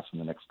should pass in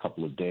the next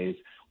couple of days.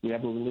 We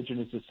have a Religion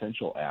is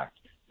Essential Act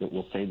that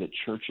will say that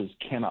churches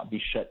cannot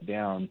be shut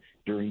down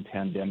during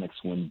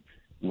pandemics when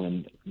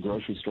when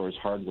grocery stores,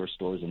 hardware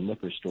stores, and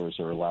liquor stores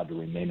are allowed to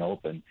remain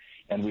open.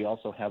 And we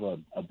also have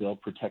a bill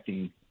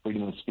protecting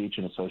freedom of speech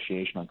and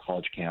association on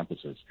college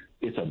campuses.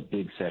 It's a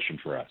big session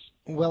for us.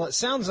 Well, it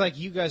sounds like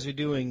you guys are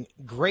doing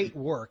great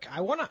work.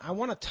 I want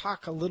to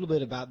talk a little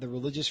bit about the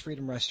Religious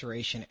Freedom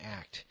Restoration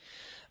Act.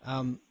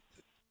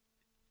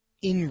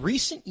 In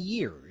recent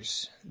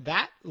years,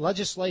 that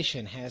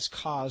legislation has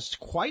caused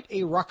quite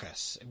a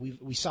ruckus.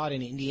 We saw it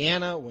in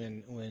Indiana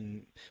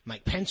when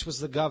Mike Pence was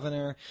the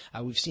governor.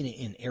 We've seen it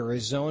in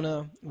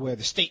Arizona, where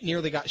the state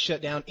nearly got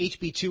shut down.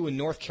 HB2 in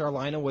North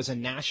Carolina was a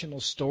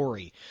national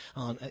story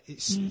on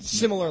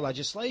similar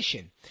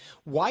legislation.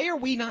 Why are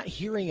we not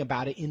hearing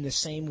about it in the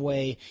same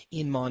way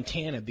in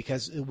Montana?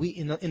 Because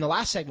in the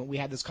last segment, we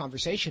had this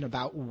conversation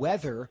about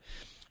whether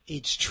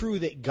it's true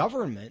that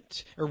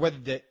government, or whether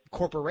the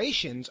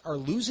corporations are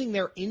losing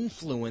their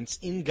influence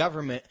in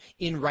government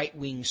in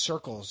right-wing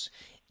circles.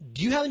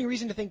 Do you have any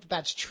reason to think that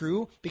that's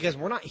true? Because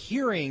we're not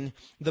hearing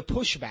the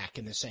pushback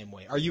in the same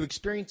way. Are you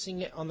experiencing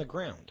it on the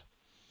ground?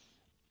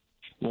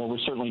 Well, we're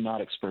certainly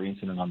not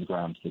experiencing it on the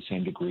ground to the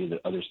same degree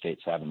that other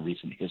states have in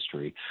recent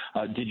history.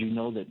 Did you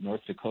know that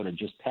North Dakota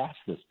just passed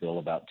this bill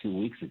about 2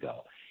 weeks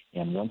ago?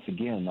 And once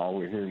again, all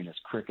we're hearing is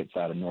crickets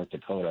out of North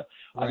Dakota.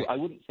 Right. I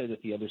wouldn't say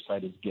that the other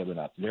side has given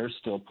up. They're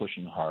still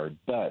pushing hard.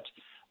 But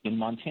in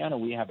Montana,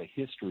 we have a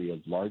history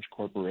of large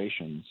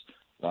corporations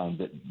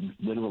that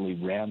literally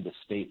ran the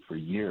state for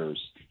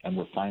years and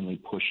were finally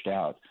pushed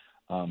out.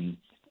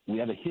 We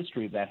have a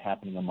history of that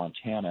happening in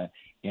Montana,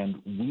 and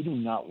we do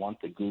not want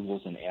the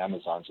Googles and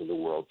Amazons of the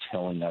world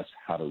telling us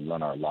how to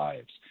run our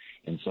lives.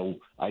 And so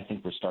I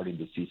think we're starting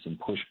to see some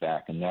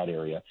pushback in that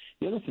area.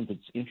 The other thing that's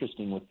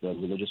interesting with the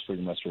Religious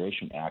Freedom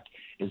Restoration Act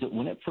is that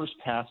when it first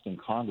passed in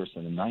Congress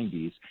in the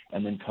 90s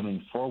and then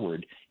coming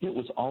forward, it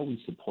was always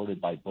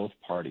supported by both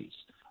parties.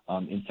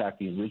 In fact,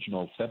 the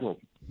original federal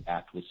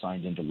act was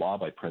signed into law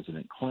by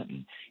President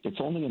Clinton. It's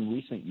only in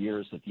recent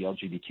years that the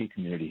LGBT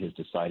community has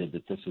decided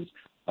that this is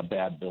a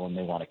bad bill and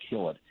they want to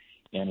kill it.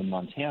 And in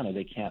Montana,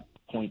 they can't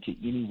point to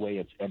any way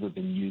it's ever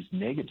been used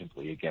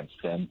negatively against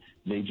them.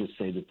 They just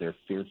say that they're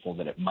fearful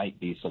that it might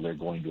be, so they're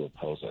going to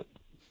oppose it.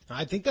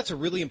 I think that's a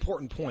really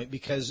important point,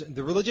 because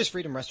the Religious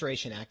Freedom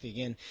Restoration Act,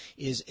 again,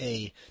 is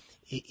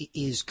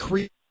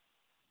clear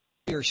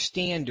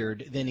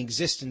standard than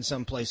exists in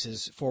some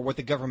places for what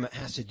the government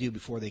has to do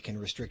before they can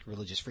restrict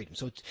religious freedom.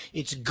 So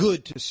it's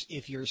good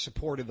if you're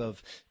supportive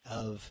of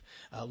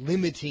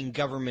limiting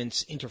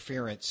government's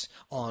interference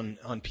on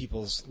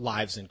people's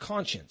lives and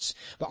conscience.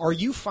 But are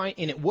you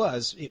and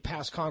it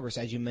passed Congress,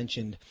 as you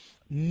mentioned,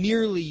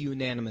 nearly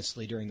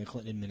unanimously during the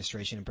Clinton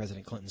administration, and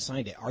President Clinton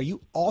signed it. Are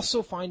you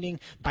also finding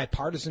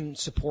bipartisan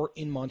support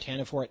in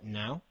Montana for it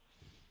now?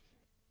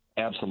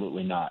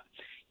 Absolutely not.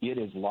 It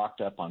is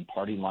locked up on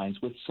party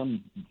lines, with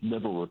some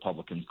liberal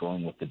Republicans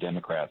going with the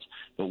Democrats,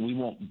 but we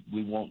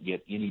won't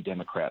get any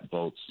Democrat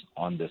votes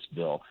on this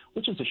bill,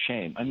 which is a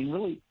shame. I mean,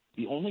 really,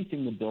 the only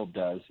thing the bill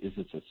does is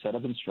it's a set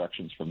of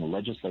instructions from the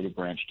legislative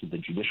branch to the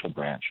judicial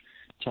branch,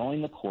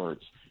 telling the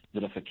courts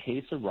that if a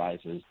case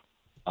arises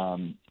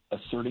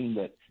asserting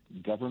that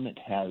government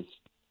has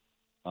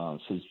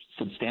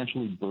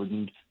substantially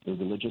burdened the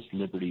religious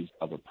liberties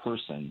of a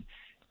person,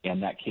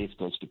 and that case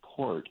goes to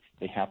court,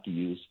 they have to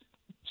use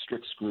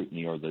strict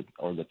scrutiny or the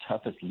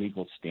toughest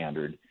legal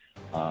standard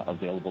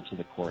available to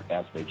the court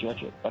as they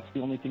judge it. That's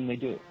the only thing they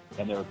do,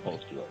 and they're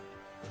opposed to it.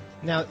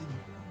 Now,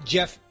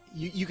 Jeff,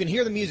 you can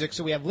hear the music,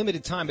 so we have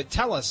limited time, but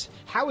tell us,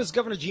 how is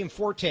Governor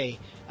Gianforte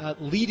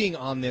leading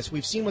on this?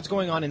 We've seen what's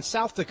going on in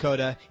South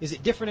Dakota. Is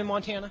it different in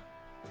Montana?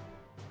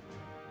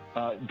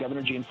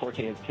 Governor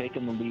Gianforte has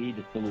taken the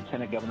lead. The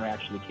lieutenant governor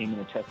actually came in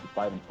and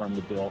testified in front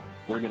of the bill.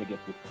 We're going to get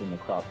this thing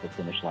across the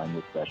finish line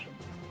this session.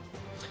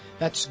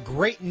 That's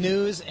great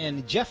news.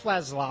 And Jeff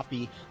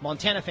Laszloppy,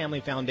 Montana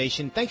Family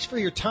Foundation, thanks for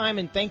your time,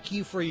 and thank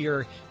you for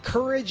your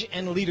courage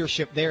and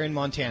leadership there in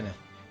Montana.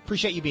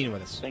 Appreciate you being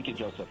with us. Thank you,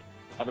 Joseph.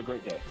 Have a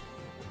great day.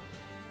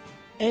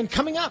 And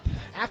coming up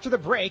after the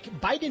break,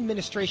 Biden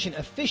administration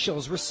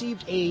officials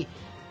received a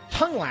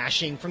tongue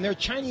lashing from their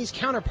Chinese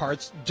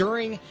counterparts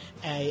during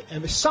a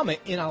summit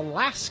in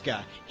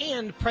Alaska.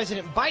 And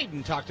President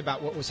Biden talked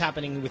about what was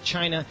happening with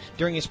China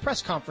during his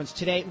press conference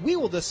today. We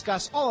will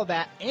discuss all of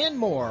that and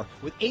more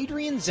with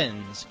Adrian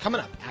Zenz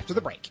coming up after the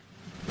break.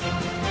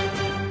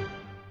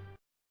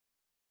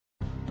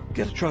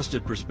 Get a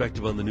trusted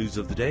perspective on the news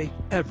of the day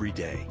every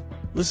day.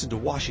 Listen to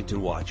Washington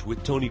Watch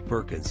with Tony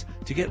Perkins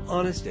to get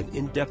honest and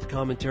in-depth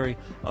commentary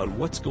on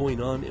what's going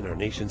on in our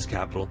nation's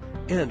capital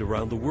and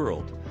around the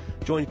world.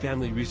 Join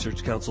Family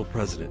Research Council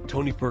President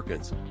Tony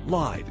Perkins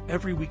live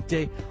every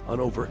weekday on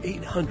over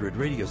 800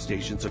 radio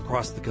stations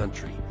across the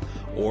country.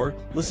 Or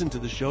listen to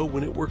the show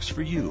when it works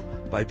for you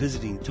by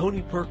visiting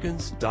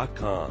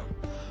TonyPerkins.com.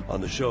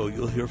 On the show,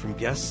 you'll hear from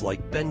guests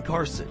like Ben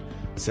Carson,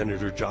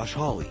 Senator Josh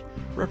Hawley,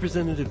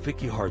 Representative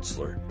Vicky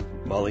Hartzler,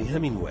 Molly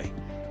Hemingway,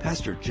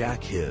 Pastor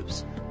Jack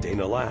Hibbs,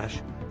 Dana Lash,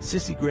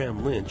 Sissy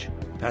Graham Lynch,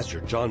 Pastor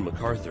John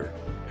MacArthur,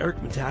 Eric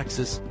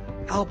Metaxas,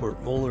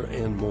 Albert Mohler,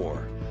 and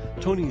more.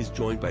 Tony is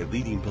joined by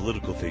leading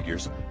political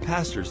figures,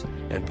 pastors,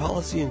 and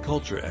policy and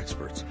culture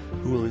experts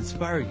who will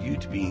inspire you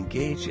to be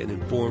engaged and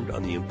informed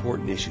on the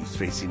important issues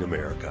facing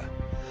America.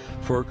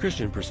 For a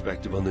Christian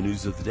perspective on the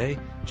news of the day,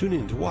 tune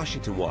in to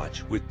Washington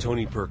Watch with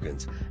Tony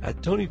Perkins at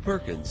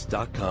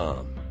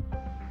TonyPerkins.com.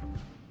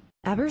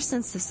 Ever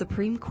since the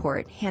Supreme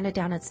Court handed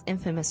down its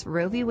infamous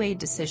Roe v. Wade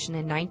decision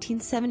in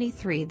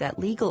 1973 that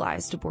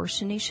legalized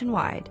abortion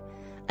nationwide,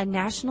 a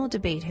national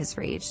debate has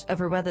raged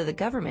over whether the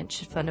government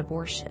should fund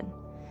abortion.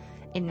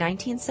 In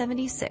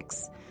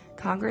 1976,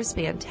 Congress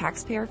banned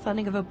taxpayer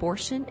funding of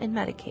abortion and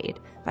Medicaid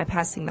by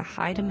passing the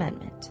Hyde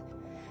Amendment.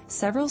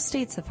 Several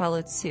states have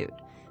followed suit,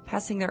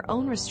 passing their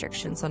own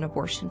restrictions on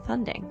abortion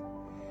funding.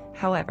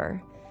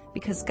 However,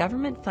 because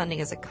government funding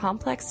is a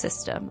complex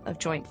system of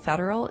joint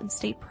federal and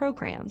state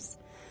programs,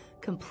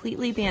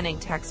 completely banning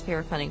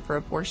taxpayer funding for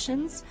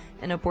abortions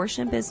and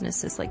abortion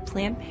businesses like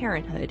Planned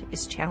Parenthood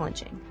is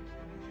challenging.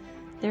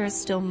 There is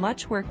still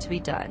much work to be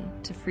done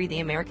to free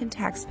the American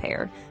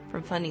taxpayer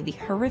from funding the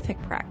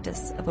horrific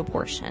practice of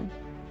abortion.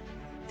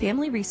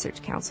 Family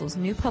Research Council's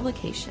new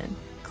publication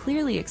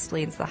clearly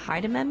explains the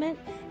Hyde Amendment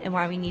and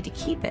why we need to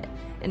keep it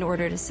in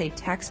order to save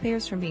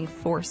taxpayers from being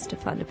forced to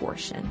fund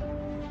abortion.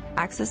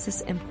 Access this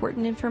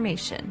important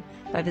information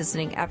by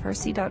visiting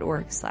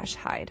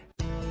frc.org/Hyde.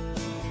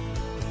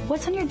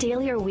 What's on your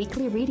daily or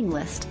weekly reading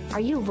list? Are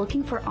you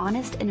looking for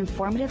honest and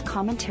informative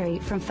commentary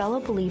from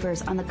fellow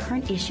believers on the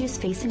current issues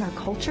facing our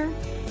culture?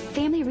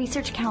 Family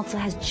Research Council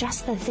has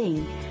just the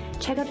thing.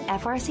 Check out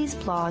FRC's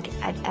blog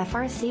at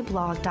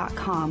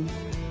frcblog.com.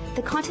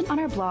 The content on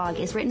our blog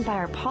is written by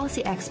our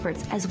policy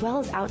experts as well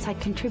as outside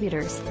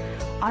contributors.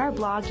 On our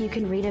blog, you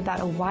can read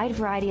about a wide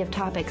variety of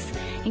topics,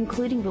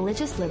 including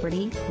religious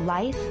liberty,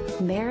 life,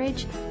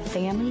 marriage,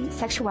 family,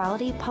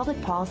 sexuality, public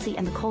policy,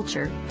 and the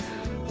culture.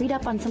 Read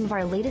up on some of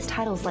our latest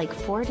titles like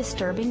 4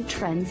 Disturbing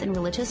Trends in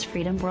Religious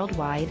Freedom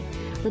Worldwide,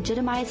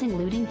 Legitimizing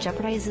Looting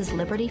Jeopardizes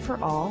Liberty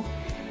for All,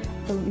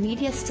 The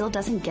Media Still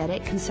Doesn't Get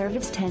It,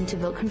 Conservatives Tend to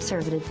Vote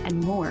Conservative,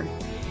 and more.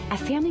 At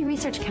Family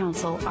Research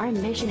Council, our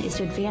mission is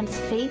to advance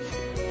faith,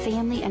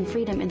 family, and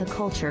freedom in the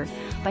culture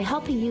by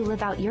helping you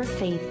live out your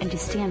faith and to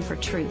stand for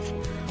truth.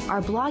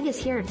 Our blog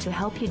is here to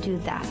help you do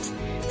that.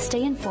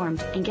 Stay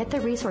informed and get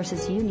the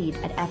resources you need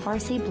at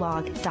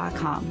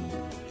frcblog.com.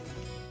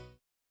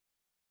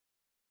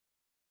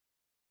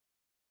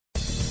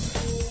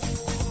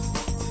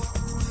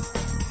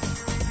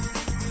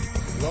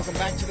 Welcome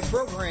back to the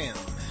program.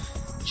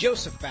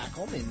 Joseph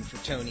Backelm in for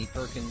Tony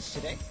Perkins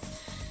today.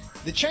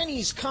 The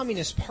Chinese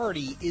Communist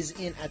Party is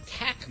in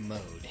attack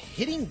mode,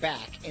 hitting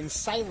back and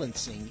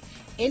silencing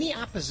any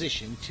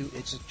opposition to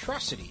its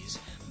atrocities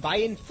by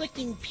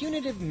inflicting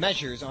punitive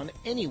measures on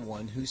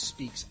anyone who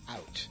speaks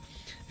out.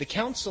 The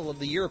Council of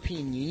the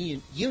European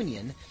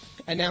Union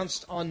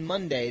announced on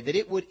Monday that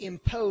it would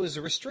impose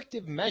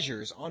restrictive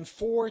measures on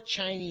 4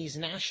 Chinese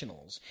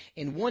nationals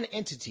and one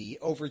entity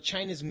over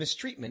China's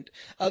mistreatment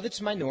of its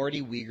minority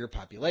Uyghur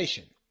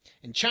population.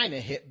 And China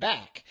hit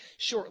back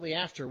shortly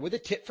after with a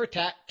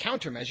tit-for-tat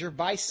countermeasure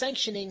by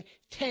sanctioning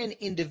 10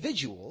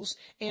 individuals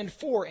and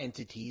 4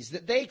 entities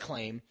that they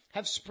claim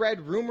have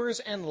spread rumors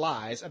and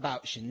lies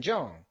about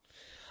Xinjiang.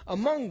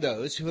 Among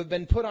those who have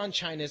been put on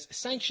China's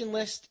sanction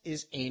list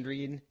is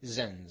Adrian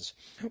Zenz,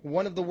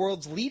 one of the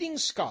world's leading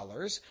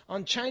scholars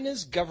on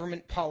China's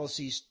government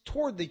policies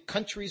toward the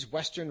country's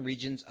western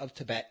regions of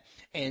Tibet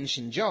and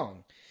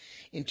Xinjiang.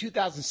 In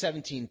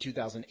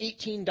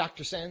 2017-2018,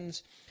 Dr.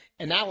 Zenz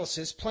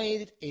analysis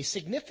played a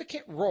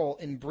significant role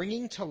in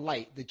bringing to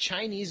light the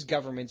Chinese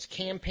government's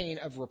campaign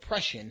of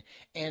repression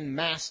and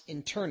mass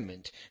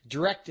internment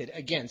directed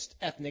against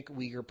ethnic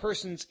Uyghur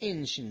persons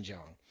in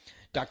Xinjiang.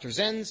 Dr.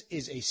 Zenz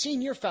is a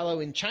senior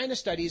fellow in China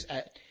Studies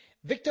at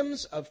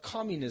Victims of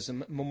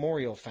Communism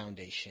Memorial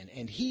Foundation,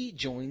 and he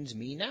joins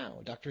me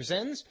now. Dr.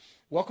 Zenz,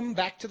 welcome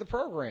back to the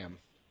program.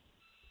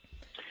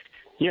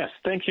 Yes,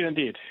 thank you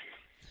indeed.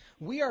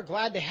 We are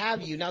glad to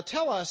have you. Now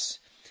tell us,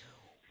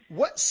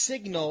 what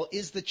signal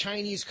is the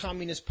Chinese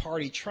Communist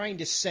Party trying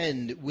to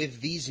send with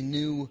these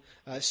new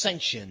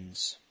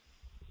sanctions?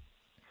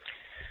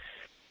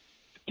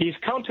 These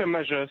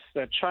countermeasures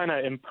that China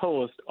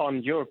imposed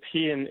on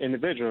European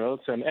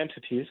individuals and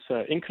entities,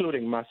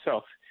 including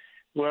myself,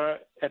 were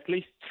at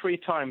least 3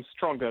 times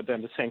stronger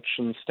than the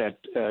sanctions that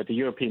the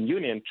European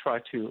Union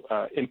tried to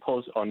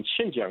impose on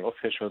Xinjiang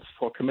officials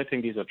for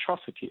committing these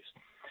atrocities.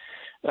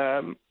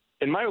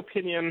 In my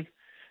opinion,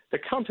 the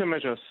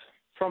countermeasures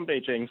from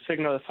Beijing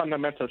signal a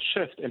fundamental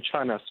shift in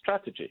China's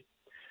strategy.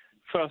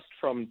 First,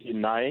 from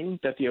denying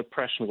that the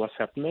oppression was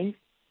happening,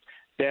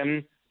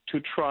 then to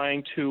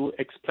trying to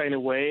explain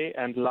away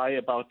and lie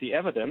about the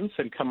evidence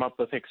and come up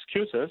with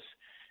excuses.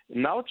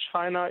 Now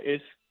China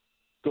is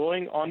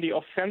going on the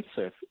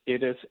offensive.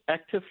 It is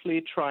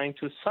actively trying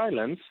to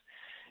silence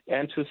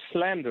and to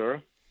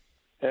slander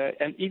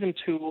and even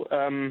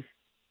to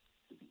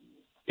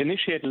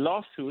initiate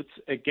lawsuits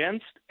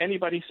against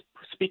anybody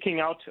speaking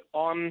out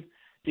on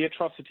the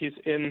atrocities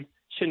in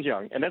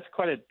Xinjiang. And that's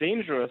quite a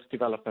dangerous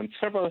development.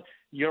 Several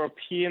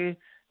European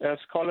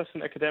scholars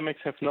and academics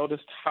have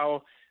noticed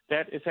how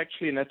that is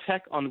actually an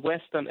attack on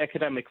Western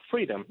academic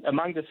freedom.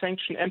 Among the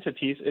sanctioned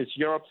entities is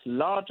Europe's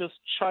largest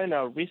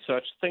China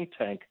research think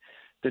tank,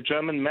 the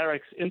German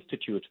Marix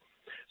Institute.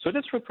 So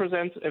this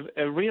represents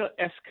a real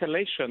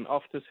escalation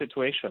of the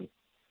situation.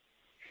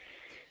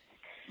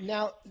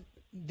 Now,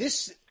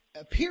 this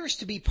appears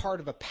to be part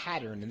of a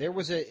pattern. And there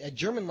was a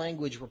German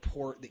language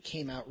report that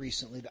came out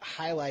recently that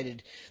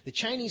highlighted the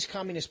Chinese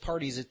Communist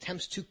Party's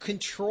attempts to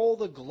control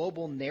the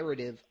global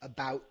narrative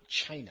about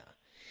China.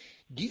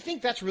 Do you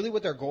think that's really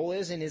what their goal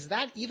is, and is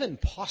that even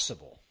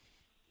possible?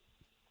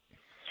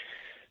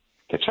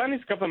 The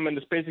Chinese government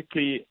is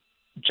basically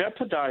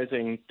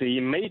jeopardizing the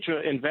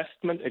major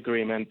investment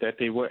agreement that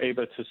they were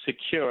able to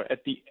secure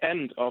at the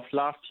end of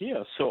last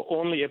year, so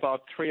only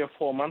about 3 or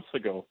 4 months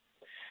ago.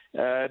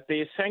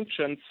 They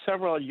sanctioned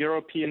several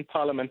European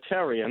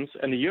parliamentarians,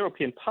 and the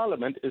European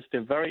Parliament is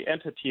the very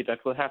entity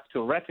that will have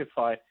to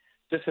ratify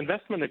this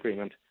investment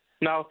agreement.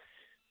 Now,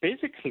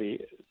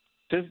 basically,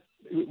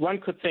 one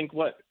could think,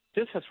 well,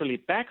 this has really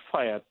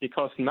backfired,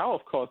 because now,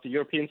 of course, the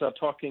Europeans are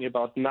talking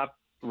about not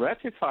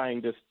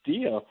ratifying this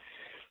deal.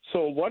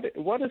 So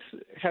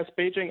has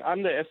Beijing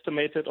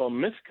underestimated or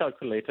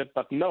miscalculated?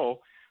 But no,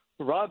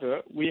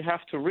 rather, we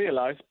have to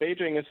realize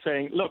Beijing is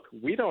saying, look,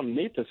 we don't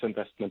need this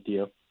investment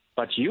deal,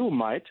 but you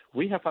might.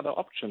 We have other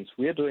options.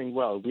 We are doing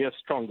well. We are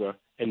stronger,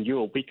 and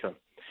you are weaker.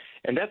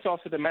 And that's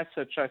also the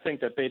message I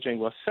think that Beijing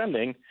was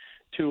sending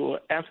to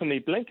Anthony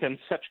Blinken,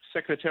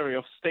 Secretary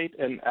of State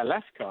in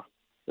Alaska,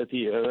 that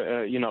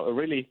a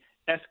really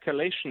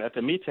escalation at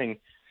the meeting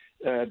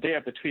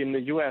there between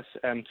the U.S.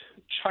 and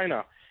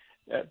China.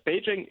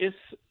 Beijing is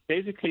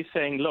basically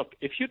saying, look,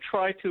 if you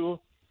try to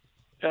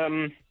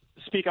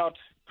speak out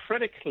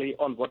critically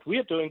on what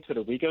we're doing to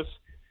the Uyghurs,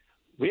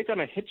 we're going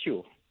to hit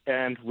you,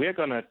 and we're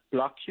going to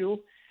block you,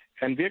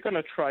 and we're going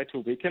to try to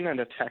weaken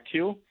and attack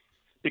you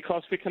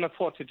because we can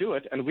afford to do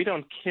it, and we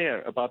don't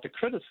care about the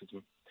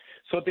criticism.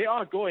 So they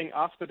are going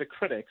after the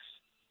critics.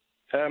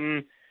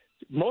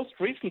 Most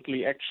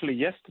recently, actually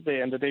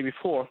yesterday and the day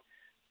before,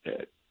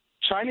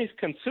 Chinese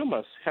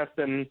consumers have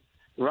been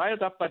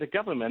riled up by the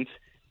government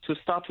to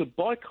start to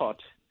boycott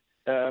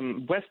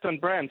Western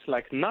brands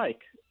like Nike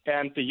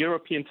and the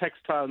European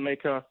textile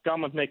maker,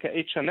 garment maker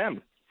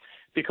H&M,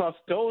 because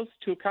those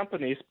two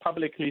companies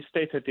publicly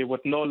stated they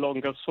would no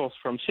longer source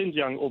from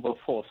Xinjiang over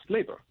forced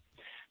labor.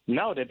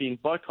 Now they're being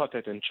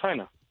boycotted in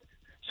China.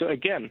 So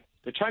again,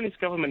 the Chinese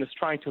government is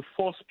trying to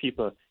force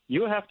people,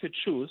 you have to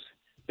choose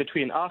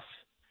between us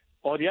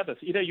or the others.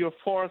 Either you're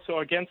for us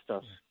or against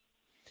us.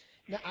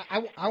 Now,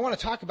 I want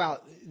to talk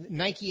about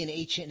Nike and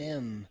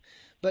H&M,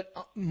 but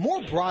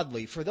more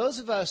broadly, for those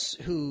of us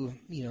who,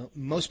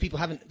 most people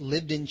haven't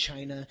lived in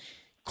China,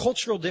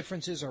 cultural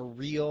differences are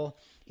real.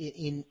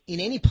 In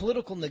any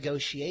political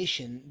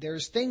negotiation,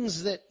 there's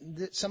things that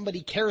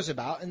somebody cares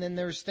about, and then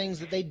there's things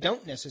that they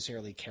don't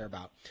necessarily care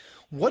about.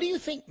 What do you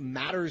think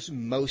matters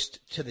most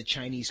to the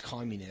Chinese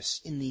communists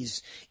in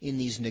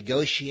these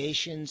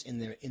negotiations, in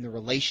the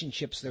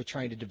relationships they're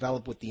trying to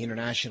develop with the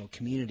international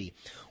community?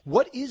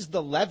 What is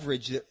the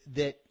leverage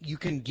that you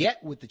can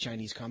get with the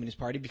Chinese Communist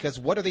Party? Because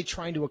what are they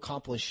trying to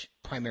accomplish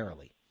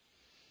primarily?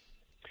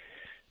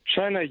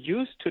 China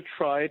used to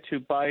try to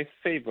buy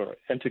favor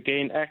and to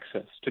gain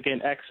access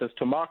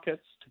to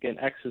markets, to gain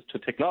access to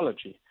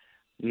technology.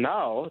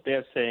 Now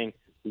they're saying,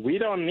 we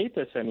don't need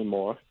this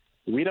anymore.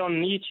 We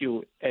don't need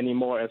you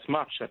anymore as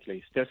much, at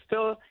least. They're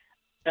still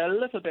a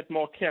little bit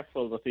more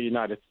careful with the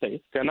United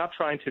States. They're not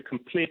trying to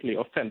completely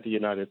offend the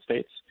United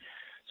States.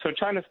 So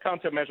China's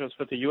countermeasures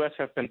with the U.S.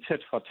 have been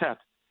tit for tat.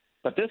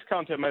 But this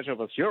countermeasure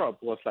with Europe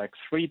was like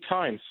 3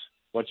 times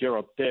what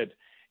Europe did.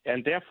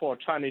 And therefore,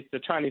 the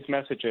Chinese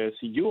message is,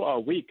 you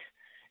are weak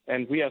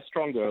and we are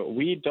stronger.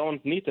 We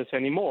don't need this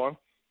anymore.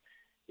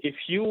 If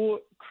you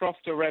cross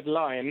the red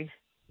line,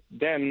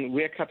 then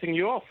we're cutting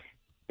you off,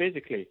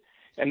 basically.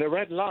 And the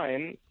red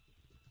line,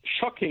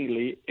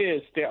 shockingly,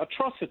 is their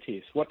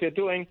atrocities, what they're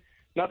doing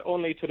not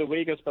only to the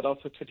Uyghurs but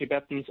also to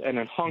Tibetans and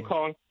in Hong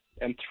Kong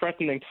and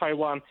threatening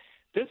Taiwan.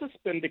 This has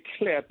been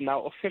declared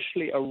now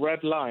officially a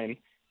red line.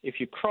 If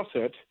you cross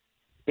it,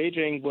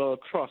 Beijing will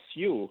cross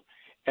you.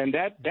 And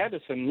that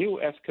is a new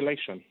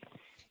escalation.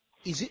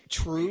 Is it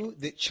true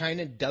that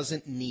China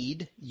doesn't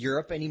need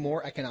Europe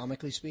anymore,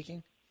 economically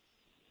speaking?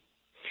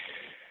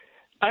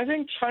 I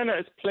think China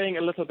is playing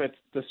a little bit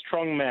the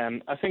strong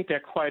man. I think they're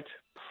quite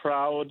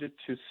proud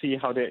to see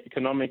how their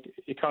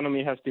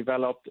economy has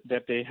developed,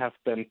 that they have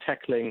been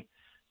tackling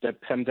the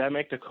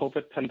pandemic, the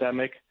COVID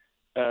pandemic,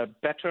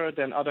 better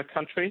than other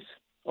countries,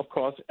 of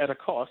course, at a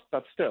cost,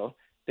 but still,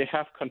 they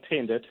have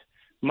contained it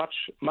much,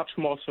 much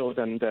more so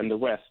than the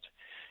West.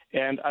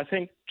 And I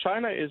think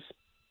China is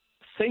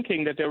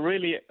thinking that they're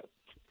really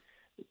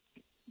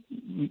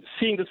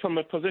seeing this from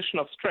a position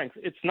of strength.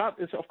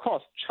 Of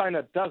course,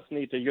 China does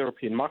need the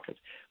European market.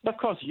 But of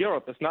course,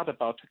 Europe is not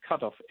about to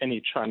cut off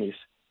any Chinese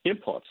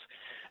imports.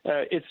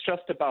 It's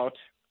just about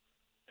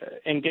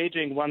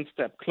engaging one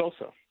step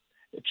closer.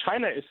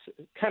 China is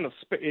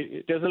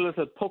there's a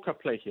little poker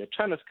play here.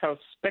 China is kind of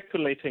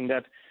speculating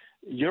that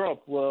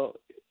Europe will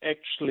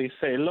actually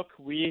say, look,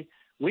 we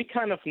we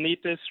kind of need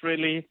this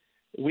really.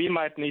 We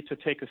might need to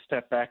take a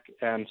step back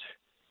and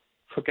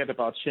forget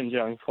about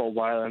Xinjiang for a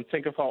while and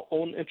think of our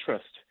own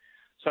interest.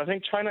 So I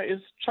think China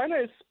is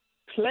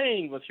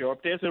playing with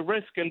Europe. There's a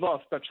risk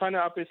involved, but China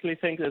obviously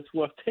thinks it's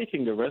worth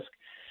taking the risk.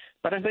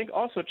 But I think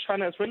also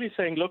China is really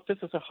saying, look, this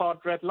is a hard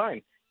red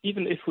line.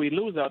 Even if we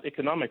lose out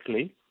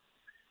economically,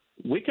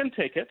 we can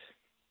take it.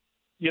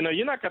 You know,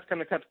 you're not going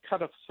to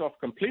cut us off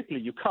completely.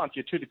 You can't.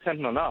 You're too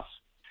dependent on us.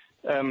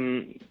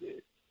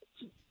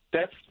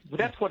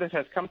 That's what it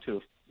has come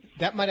to.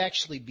 That might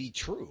actually be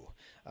true.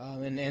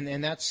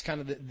 And that's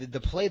kind of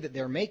the play that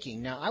they're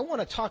making. Now, I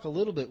want to talk a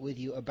little bit with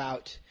you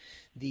about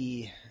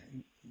the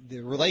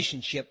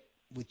relationship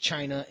with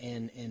China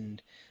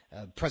and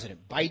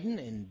President Biden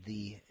and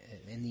the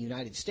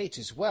United States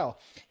as well.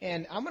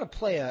 And I'm going to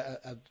play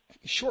a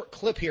short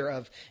clip here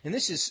and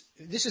this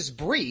is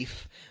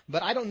brief,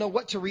 but I don't know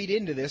what to read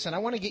into this, and I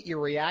want to get your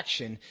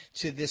reaction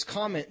to this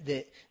comment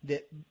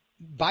that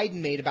Biden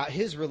made about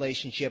his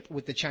relationship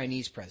with the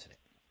Chinese president.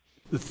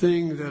 The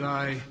thing that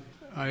I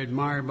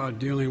admire about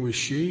dealing with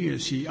Xi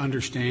is he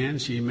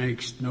understands. He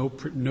makes no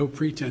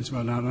pretense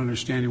about not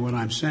understanding what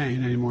I'm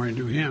saying any more than I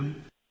do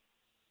him.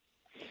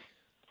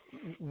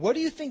 What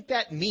do you think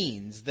that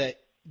means, that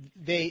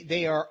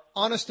they are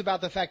honest about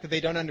the fact that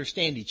they don't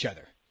understand each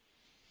other?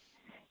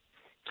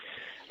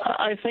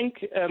 I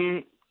think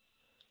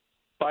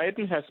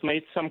Biden has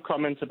made some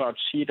comments about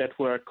Xi that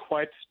were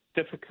quite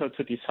difficult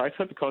to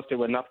decipher because they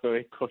were not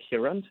very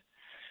coherent.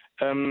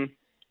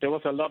 There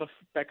was a lot of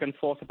back and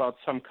forth about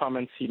some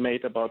comments he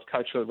made about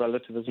cultural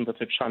relativism with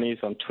the Chinese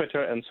on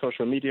Twitter and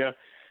social media.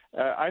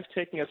 I've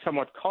taken a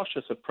somewhat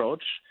cautious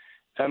approach.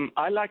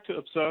 I like to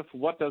observe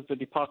what does the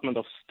Department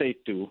of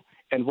State do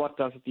and what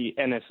does the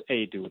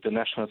NSA do, the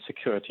National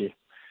Security.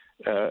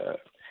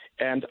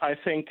 And I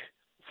think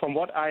from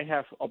what I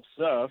have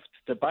observed,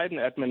 the Biden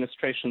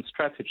administration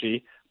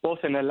strategy, both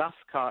in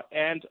Alaska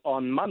and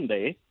on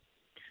Monday,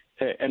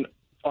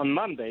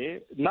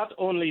 not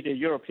only the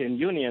European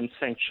Union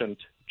sanctioned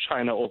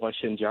China over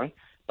Xinjiang,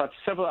 but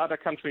several other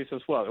countries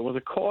as well. It was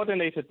a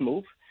coordinated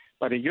move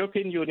by the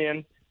European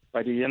Union,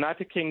 by the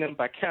United Kingdom,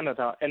 by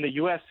Canada, and the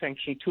U.S.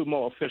 sanctioned 2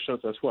 more officials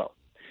as well.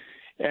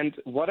 And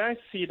what I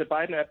see the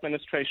Biden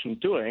administration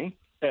doing,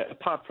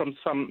 apart from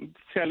some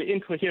fairly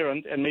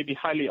incoherent and maybe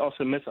highly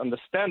also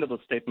misunderstandable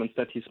statements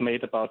that he's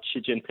made about Xi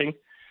Jinping,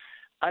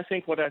 I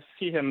think what I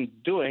see him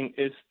doing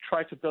is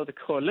try to build a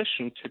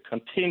coalition to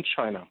contain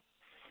China.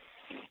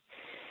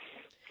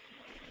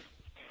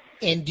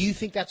 And do you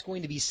think that's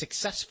going to be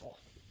successful?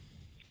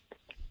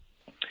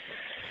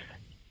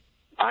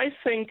 I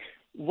think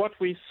what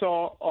we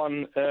saw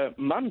on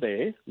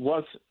Monday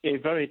was a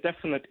very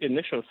definite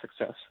initial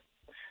success.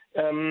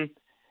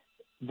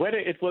 Whether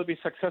it will be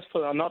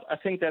successful or not, I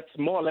think that's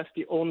more or less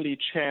the only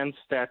chance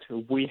that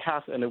we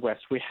have in the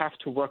West. We have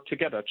to work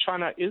together.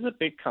 China is a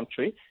big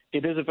country.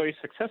 It is a very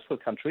successful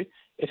country.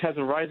 It has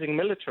a rising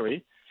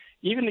military.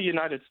 Even the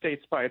United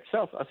States by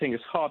itself, I think,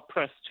 is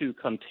hard-pressed to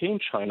contain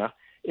China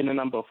in a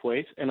number of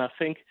ways. And I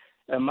think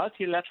a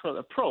multilateral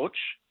approach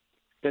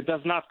that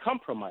does not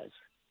compromise.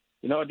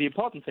 You know, the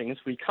important thing is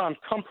we can't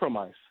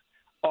compromise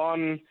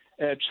on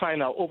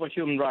China over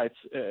human rights,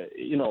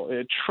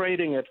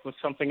 trading it with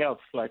something else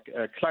like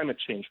climate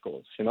change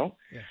goals, Yeah.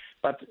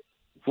 But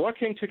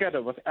working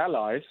together with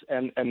allies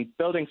and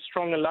building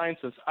strong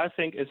alliances, I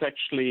think, is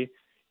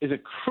a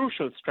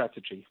crucial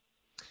strategy.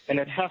 And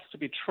it has to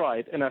be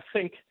tried. And I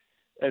think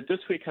this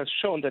week has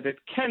shown that it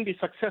can be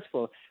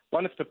successful.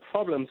 One of the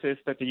problems is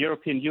that the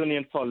European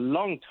Union for a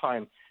long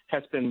time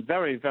has been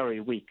very, very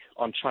weak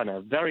on China,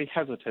 very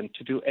hesitant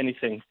to do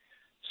anything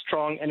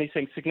strong,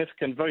 anything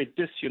significant, very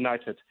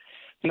disunited.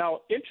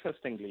 Now,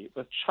 interestingly,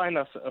 with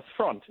China's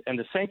front and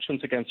the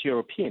sanctions against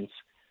Europeans,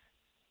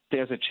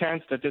 there's a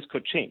chance that this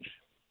could change.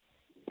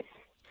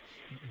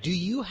 Do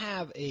you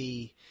have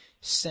a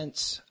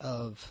sense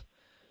of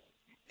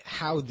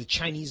how the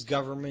Chinese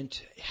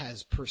government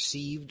has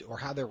perceived or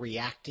how they're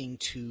reacting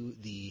to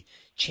the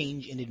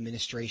change in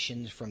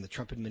administration from the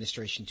Trump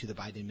administration to the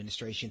Biden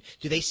administration?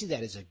 Do they see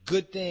that as a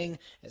good thing,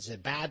 as a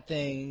bad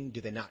thing? Do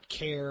they not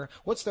care?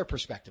 What's their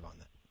perspective on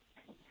that?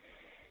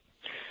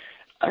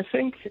 I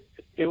think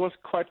it was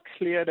quite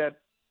clear that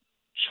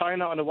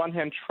China, on the one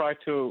hand, tried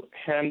to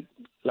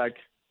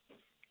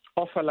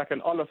offer like an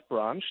olive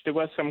branch. There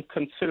were some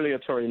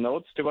conciliatory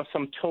notes. There was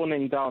some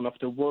toning down of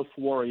the wolf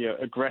warrior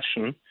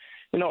aggression.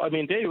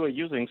 They were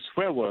using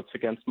swear words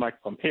against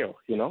Mike Pompeo,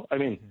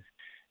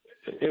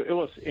 It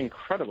was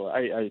incredible.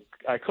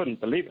 I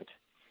couldn't believe it.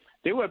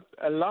 They were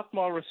a lot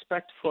more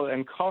respectful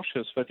and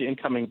cautious with the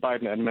incoming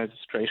Biden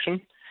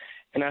administration.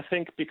 And I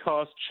think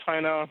because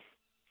China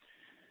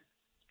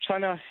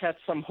had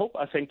some hope,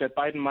 I think, that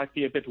Biden might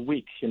be a bit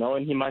weak,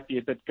 and he might be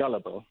a bit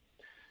gullible.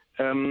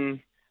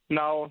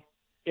 Now,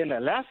 in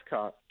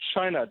Alaska,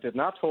 China did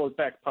not hold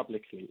back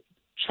publicly.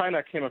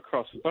 China came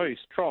across very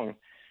strong,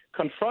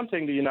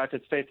 confronting the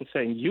United States and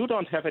saying, you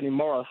don't have any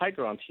moral high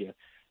ground here.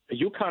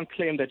 You can't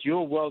claim that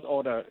your world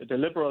order, the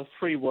liberal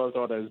free world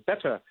order, is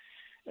better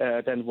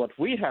than what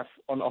we have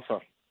on offer.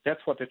 That's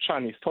what the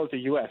Chinese told the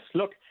U.S.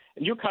 Look,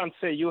 you can't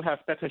say you have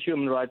better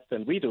human rights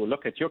than we do.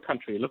 Look at your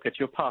country. Look at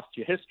your past,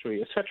 your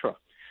history, etc.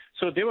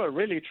 So they were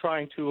really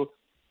trying to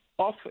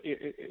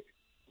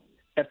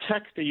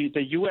attack the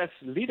U.S.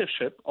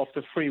 leadership of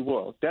the free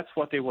world. That's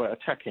what they were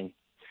attacking.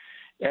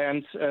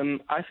 And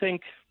I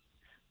think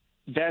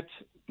that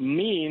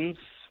means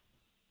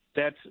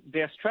that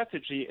their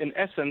strategy, in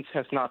essence,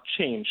 has not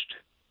changed.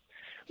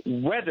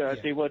 Whether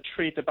they will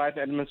treat the Biden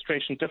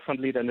administration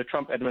differently than the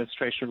Trump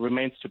administration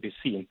remains to be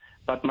seen.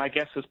 But my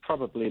guess is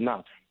probably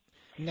not.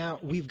 Now,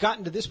 we've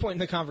gotten to this point in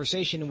the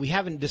conversation, and we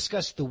haven't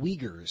discussed the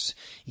Uyghurs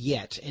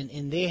yet.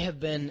 And they have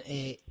been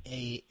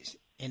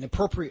and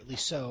appropriately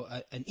so,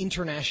 an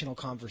international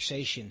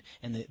conversation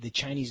and the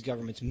Chinese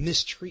government's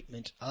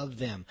mistreatment of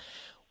them.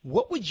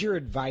 What would your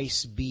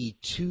advice be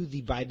to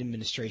the Biden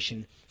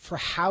administration for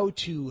how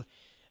to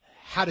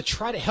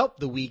try to help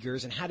the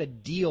Uyghurs and how to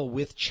deal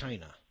with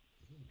China?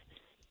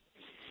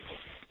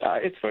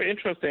 It's very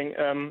interesting.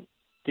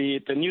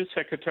 The new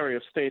Secretary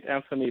of State,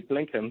 Anthony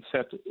Blinken,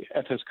 said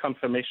at his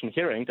confirmation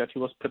hearing that he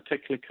was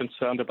particularly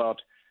concerned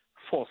about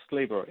forced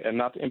labor and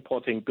not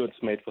importing goods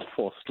made with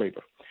forced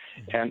labor.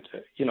 And,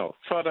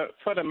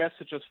 further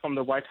messages from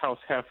the White House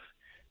have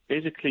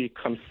basically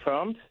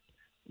confirmed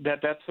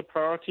that that's a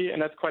priority.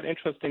 And that's quite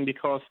interesting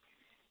because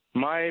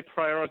my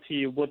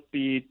priority would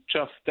be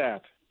just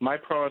that. My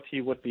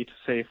priority would be to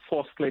say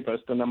forced labor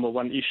is the number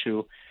one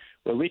issue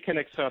where we can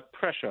exert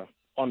pressure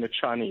on the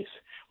Chinese,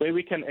 where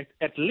we can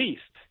at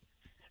least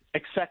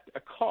exact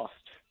a cost,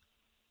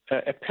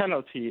 a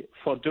penalty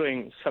for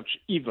doing such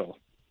evil,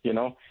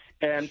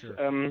 And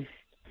sure.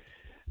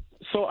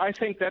 So I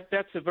think that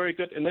that's a very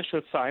good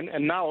initial sign,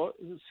 and now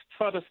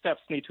further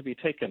steps need to be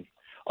taken.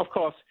 Of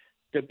course,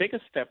 the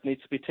biggest step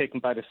needs to be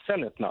taken by the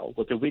Senate now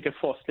with the Uyghur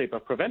Forced Labor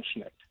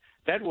Prevention Act.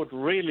 That would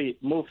really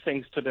move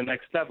things to the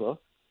next level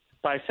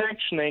by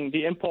sanctioning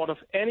the import of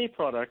any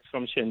products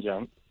from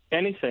Xinjiang,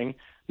 anything,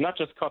 not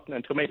just cotton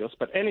and tomatoes,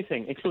 but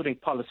anything, including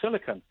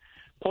polysilicon,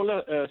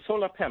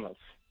 solar panels,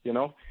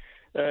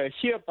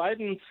 Here,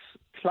 Biden's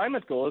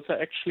climate goals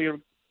are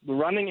actually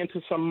running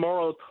into some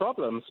moral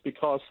problems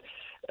because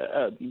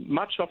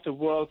much of the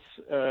world's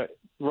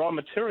raw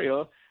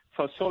material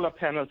for solar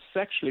panels is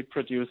actually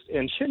produced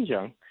in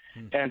Xinjiang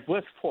and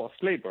with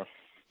forced labor.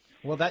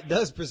 Well, that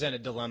does present a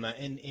dilemma.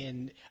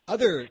 In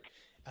other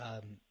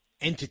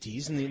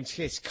entities, in this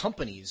case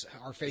companies,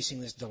 are facing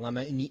this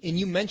dilemma. And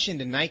you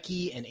mentioned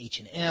Nike and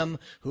H&M,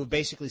 who have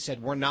basically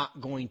said we're not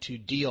going to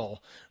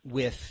deal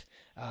with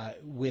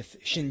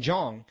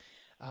Xinjiang.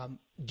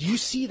 Do you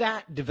see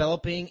that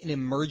developing and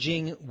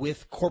emerging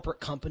with corporate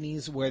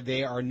companies where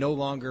they are no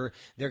longer,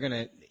 they're going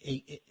to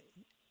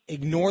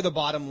ignore the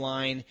bottom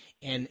line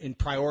and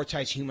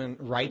prioritize human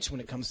rights when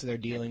it comes to their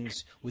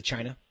dealings with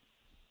China?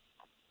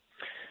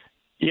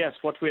 Yes,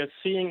 what we are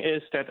seeing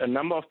is that a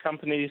number of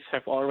companies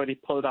have already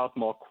pulled out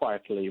more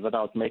quietly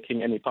without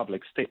making any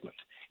public statement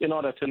in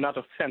order to not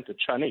offend the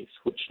Chinese,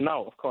 which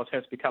now, of course,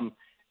 has become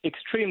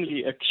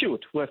extremely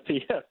acute with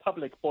the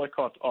public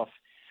boycott of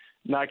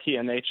Nike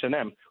and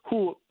H&M,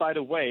 who, by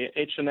the way,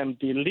 H&M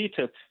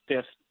deleted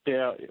their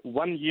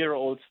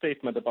 1-year-old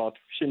statement about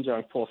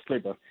Xinjiang forced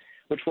labor,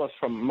 which was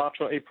from March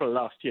or April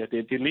last year.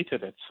 They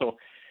deleted it. So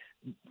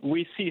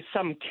we see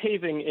some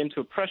caving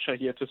into pressure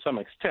here to some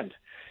extent.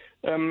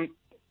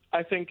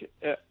 I think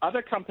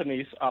other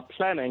companies are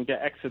planning their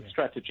exit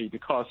strategy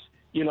because,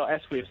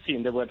 as we have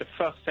seen, there were the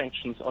first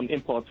sanctions on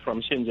imports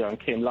from Xinjiang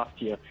came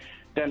last year.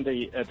 Then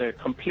the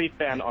complete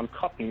ban on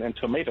cotton and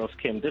tomatoes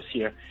came this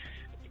year.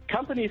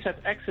 Companies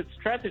have exit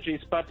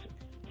strategies, but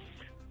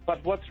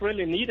what's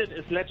really needed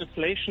is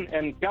legislation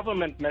and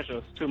government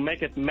measures to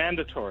make it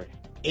mandatory.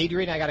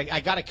 Adrian,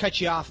 I gotta cut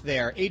you off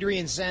there.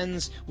 Adrian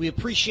Zenz, we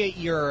appreciate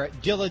your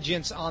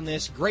diligence on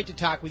this. Great to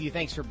talk with you.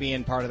 Thanks for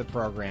being part of the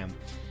program.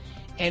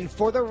 And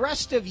for the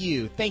rest of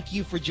you, thank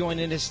you for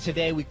joining us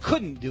today. We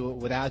couldn't do it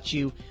without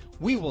you.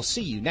 We will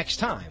see you next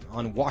time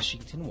on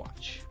Washington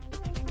Watch.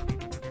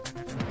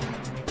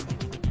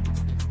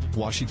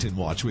 Washington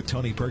Watch with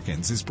Tony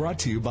Perkins is brought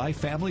to you by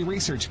Family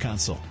Research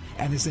Council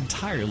and is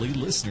entirely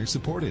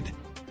listener-supported.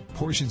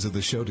 Portions of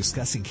the show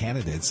discussing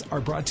candidates are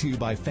brought to you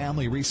by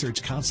Family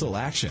Research Council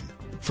Action.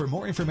 For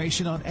more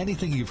information on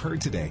anything you've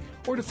heard today,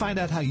 or to find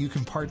out how you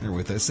can partner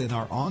with us in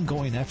our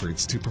ongoing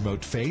efforts to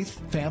promote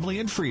faith, family,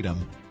 and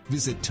freedom,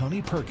 visit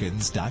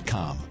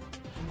TonyPerkins.com.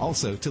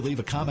 Also, to leave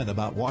a comment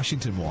about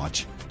Washington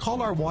Watch,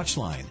 call our watch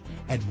line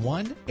at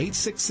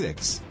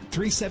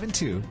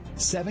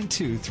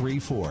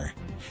 1-866-372-7234.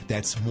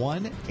 That's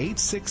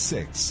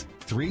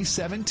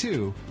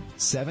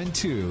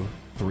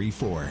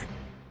 1-866-372-7234.